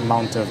the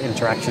amount of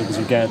interactions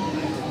you get.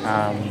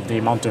 The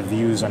amount of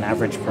views on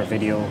average per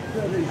video,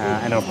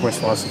 and of course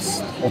for us it's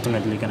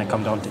ultimately going to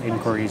come down to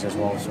inquiries as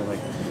well. So like,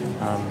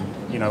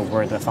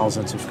 we're at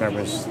 1,000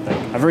 subscribers. Like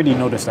I've already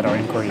noticed that our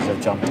inquiries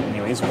have jumped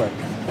anyways, but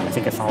I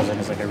think 1,000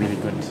 is like a really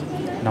good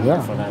number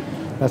for that.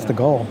 That's the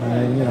goal.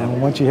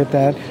 And once you hit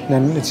that,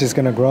 then it's just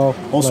going to grow.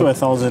 Also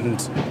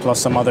 1,000 plus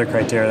some other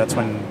criteria. That's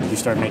when you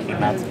start making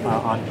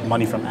on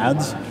money from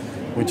ads,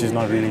 which is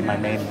not really my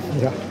main.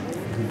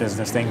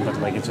 Business thing, but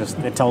like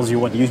it tells you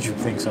what YouTube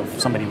thinks of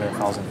somebody with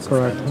 1,000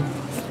 subscribers. Correct.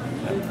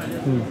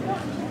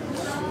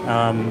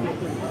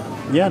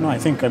 I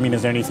think.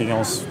 Is there anything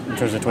else in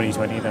terms of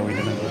 2020 that we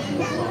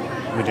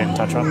didn't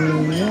touch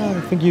on? I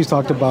think you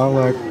talked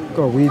about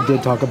we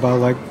did talk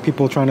about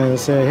people trying to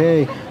say,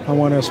 hey, I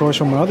want to source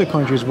from other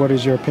countries. What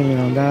is your opinion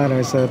on that?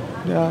 I said,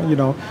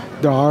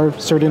 there are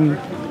certain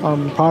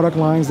product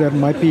lines that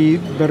might be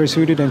better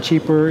suited and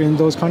cheaper in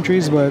those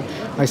countries, but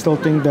I still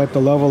think that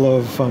the level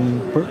of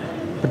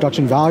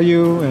production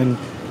value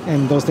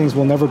and those things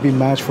will never be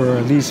matched for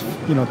at least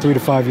 3 to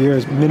 5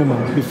 years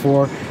minimum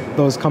before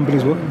those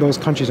countries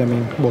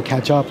will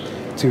catch up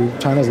to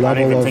China's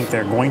level. I don't even think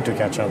they're going to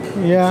catch up.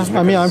 Yeah,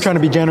 I'm trying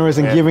to be generous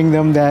in giving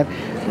them that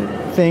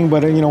thing,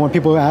 but when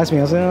people ask me,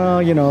 I say,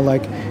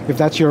 if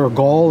that's your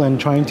goal and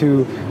trying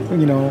to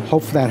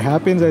hope that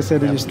happens, I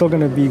said you're still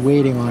going to be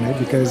waiting on it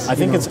because I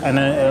think it's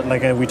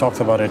we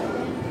talked about it.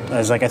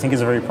 I think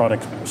it's very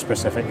product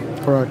specific.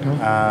 Correct.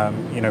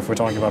 If we're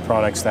talking about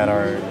products that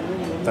are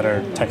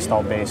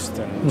textile based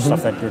and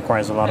stuff that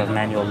requires a lot of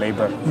manual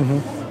labor,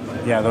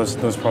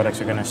 those products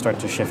are going to start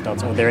to shift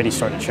outside. They already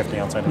started shifting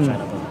outside of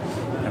China.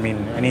 But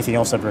anything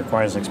else that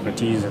requires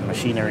expertise and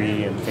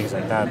machinery and things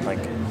like that,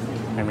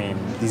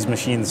 these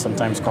machines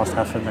sometimes cost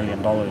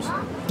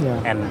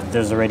 $500,000. And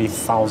there's already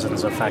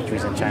thousands of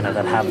factories in China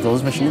that have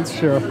those machines.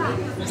 Sure.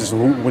 Just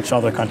which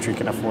other country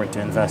can afford to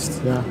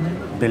invest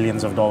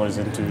billions of dollars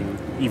into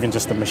even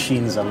just the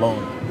machines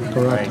alone?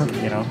 Correct.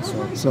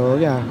 Right? So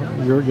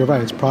you're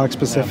right. It's product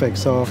specific.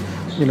 So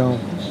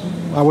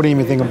I wouldn't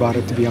even think about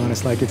it, to be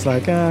honest.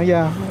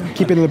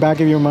 Keep it in the back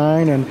of your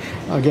mind. And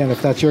again,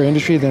 if that's your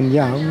industry, then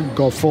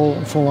go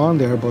full on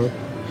there. But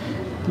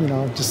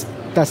just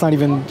that's not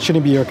even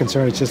shouldn't be your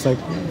concern. It's just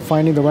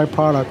finding the right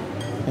product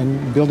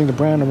and building the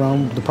brand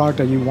around the product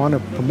that you want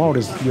to promote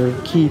is your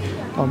key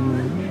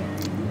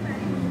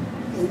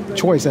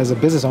choice as a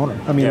business owner.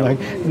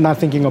 Not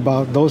thinking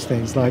about those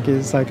things.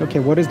 It's okay,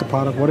 what is the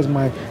product? What does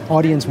my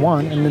audience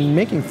want? And then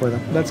making for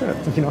them. That's it.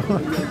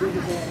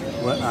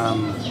 Well,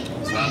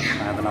 so I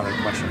have another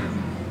question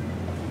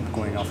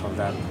going off of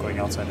that, going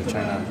outside of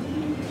China.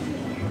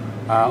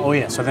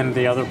 So then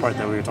the other part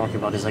that we were talking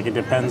about is it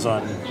depends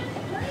on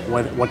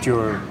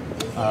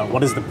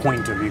what is the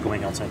point of you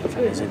going outside of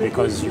China? Is it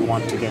because you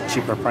want to get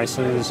cheaper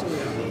prices,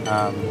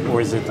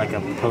 or is it like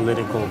a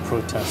political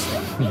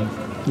protesting?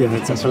 If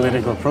it's a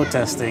political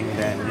protesting,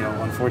 then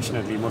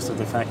unfortunately, most of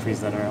the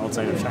factories that are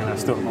outside of China are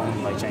still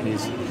owned by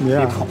Chinese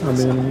people.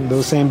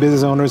 Those same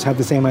business owners have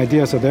the same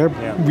idea, so they're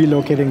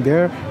relocating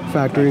their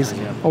factories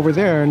over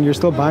there, and you're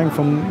still buying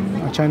from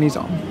a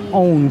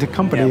Chinese-owned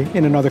company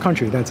in another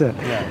country. That's it.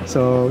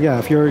 So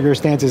if your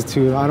stance is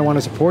to I don't want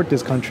to support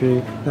this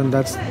country, then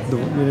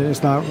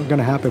it's not going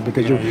to happen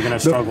because you're going to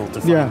struggle to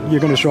find you're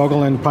going to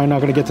struggle and probably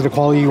not going to get to the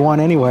quality you want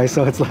anyway.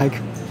 So it's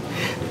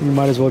you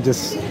might as well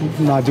just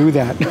not do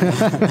that.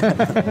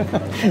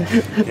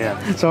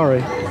 Yeah.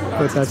 Sorry,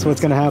 but that's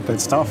what's going to happen.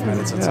 It's tough, man.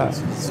 It's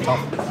tough.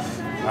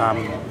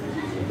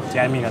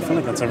 Yeah, I mean, I feel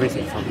like that's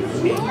everything from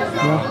me. I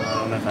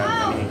don't know if I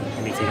have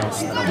anything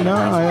else that I want to No,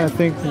 add. I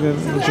think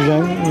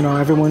that,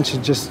 everyone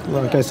should just,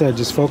 like I said,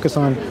 just focus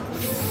on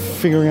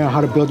figuring out how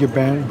to build your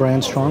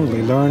brand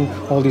strongly. Learn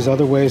all these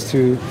other ways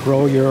to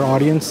grow your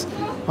audience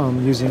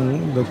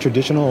using the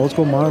traditional old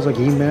school models like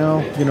email,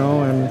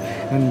 and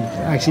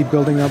actually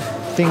building up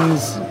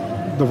things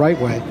the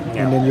right way.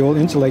 Yeah. And then you'll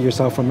insulate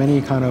yourself from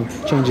any kind of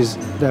changes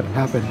that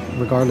happen,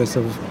 regardless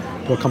of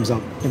what comes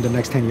up in the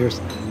next 10 years.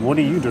 What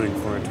are you doing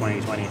for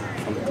 2020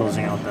 from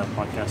closing out the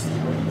podcast?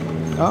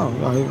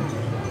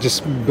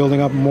 Just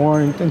building up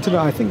more into the,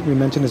 I think we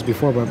mentioned this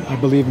before, but I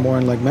believe more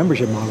in like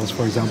membership models,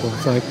 for example.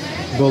 It's like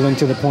building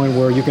to the point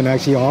where you can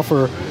actually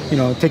offer,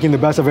 taking the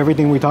best of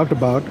everything we talked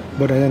about,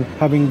 but then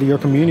having your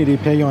community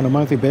pay you on a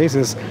monthly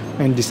basis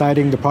and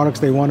deciding the products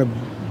they want to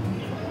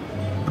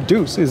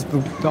produce is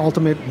the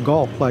ultimate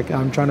goal. Like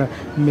I'm trying to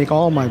make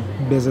all my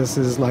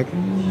businesses like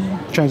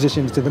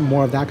transition to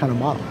more of that kind of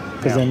model,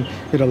 because then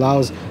it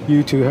allows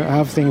you to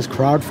have things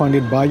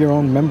crowdfunded by your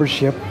own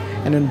membership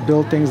and then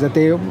build things that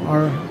they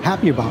are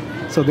happy about.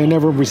 So they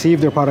never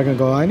receive their product and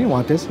go, I didn't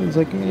want this. It's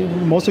like,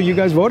 most of you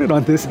guys voted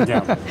on this.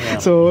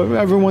 So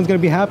everyone's going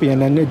to be happy. And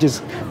then it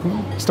just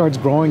starts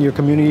growing your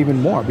community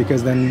even more,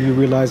 because then you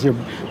realize you're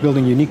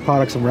building unique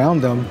products around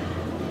them.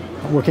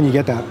 Where can you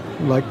get that?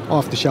 Like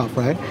off the shelf,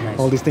 right? Nice.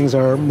 All these things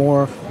are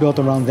more built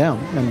around them.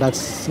 And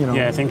that's,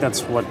 Yeah, I think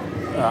that's what,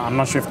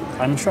 I'm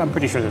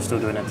pretty sure they're still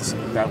doing it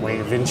that way.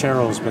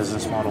 Vincero's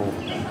business model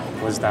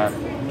was that,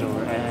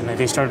 and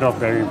they started off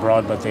very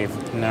broad, but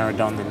they've narrowed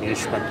down the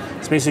niche. But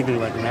it's basically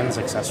like men's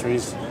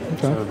accessories.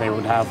 Okay. So they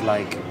would have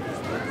like,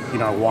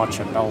 a watch,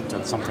 a belt,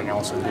 and something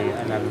else, and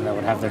then they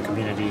would have their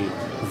community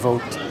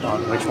vote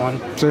on which one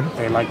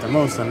they liked the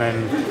most. And then,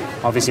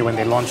 obviously, when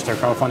they launched their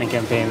crowdfunding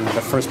campaign,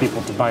 the first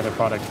people to buy the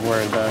product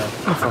were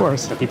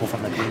the people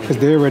from the community. Because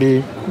they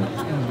already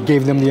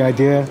gave them the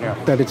idea Yeah.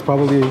 that it's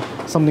probably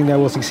something that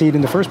will succeed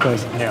in the first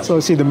place. Yeah. So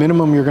see, the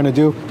minimum you're going to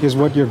do is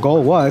what your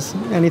goal was.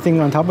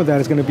 Anything on top of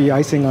that is going to be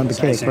icing on the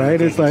cake, icing on right?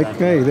 the It's cake, like,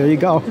 exactly. hey, there you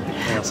go.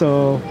 Yeah.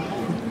 So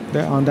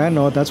on that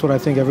note, that's what I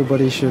think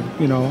everybody should,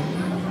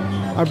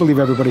 I believe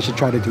everybody should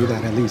try to do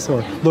that at least,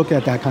 or look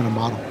at that kind of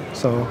model.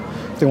 So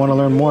if they want to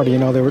learn more, they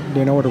know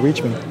where to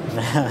reach me.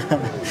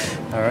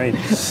 All right.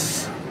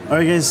 All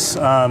right, guys.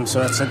 So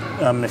that's it.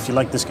 If you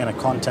like this kind of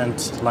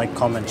content, like,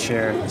 comment,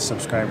 share,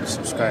 subscribe,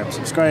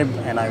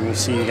 and I will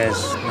see you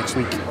guys next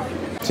week.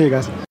 See you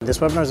guys. This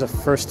webinar is a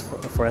first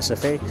for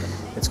SFA.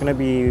 It's going to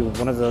be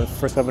one of the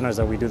first webinars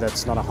that we do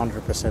that's not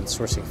 100%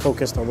 sourcing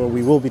focused, although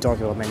we will be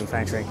talking about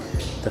manufacturing.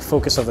 The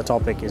focus of the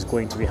topic is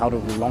going to be how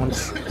to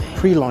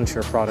pre-launch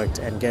your product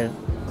and get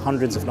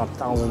hundreds, if not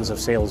thousands of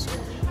sales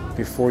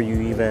before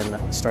you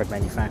even start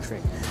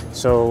manufacturing.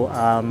 So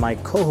my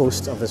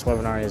co-host of this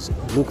webinar is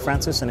Luke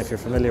Francis, and if you're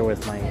familiar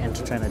with my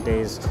Inter-China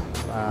days,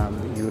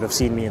 you would have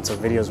seen me in some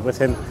videos with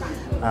him.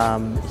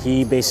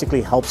 He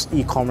basically helps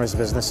e-commerce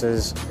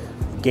businesses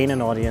gain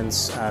an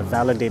audience,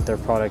 validate their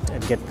product,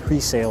 and get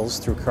pre-sales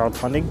through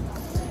crowdfunding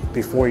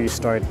before you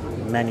start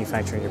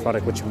manufacturing your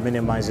product, which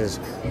minimizes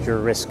your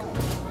risk.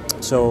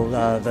 So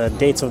the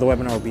dates of the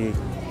webinar will be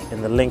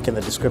in the link in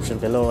the description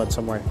below and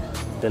somewhere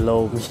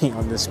below me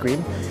on the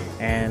screen.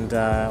 And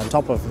on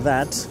top of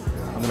that,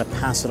 I'm going to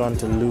pass it on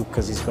to Luke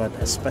because he's got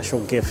a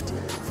special gift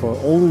for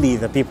only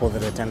the people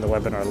that attend the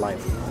webinar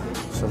live.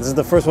 So this is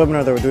the first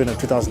webinar that we're doing in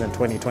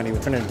 2020.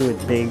 We're trying to do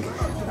it big.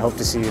 I hope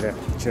to see you there.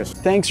 Cheers.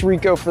 Thanks,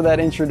 Rico, for that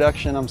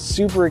introduction. I'm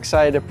super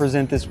excited to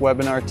present this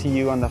webinar to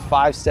you on the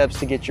 5 steps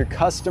to get your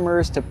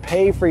customers to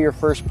pay for your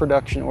first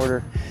production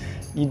order.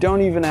 You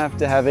don't even have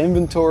to have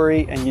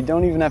inventory, and you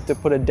don't even have to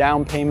put a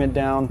down payment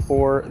down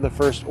for the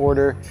first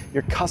order.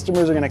 Your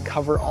customers are going to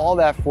cover all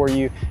that for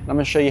you, and I'm going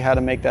to show you how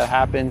to make that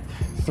happen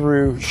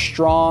through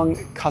strong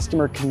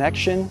customer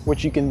connection,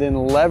 which you can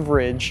then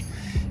leverage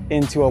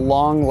into a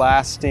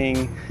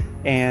long-lasting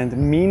and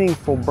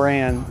meaningful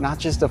brand, not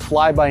just a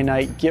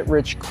fly-by-night,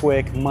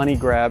 get-rich-quick money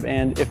grab.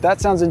 And if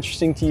that sounds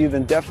interesting to you,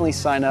 then definitely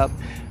sign up.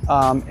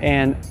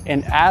 And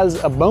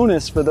as a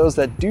bonus for those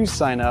that do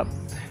sign up,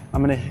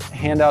 I'm gonna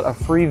hand out a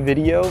free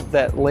video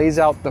that lays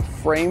out the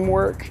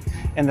framework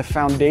and the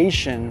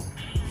foundation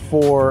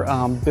for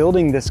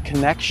building this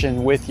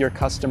connection with your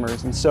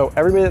customers. And so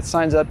everybody that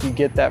signs up, you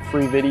get that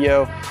free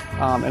video,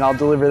 and I'll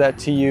deliver that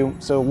to you.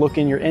 So look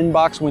in your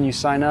inbox when you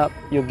sign up,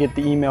 you'll get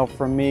the email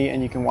from me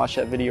and you can watch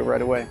that video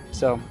right away.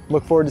 So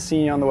look forward to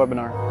seeing you on the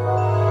webinar.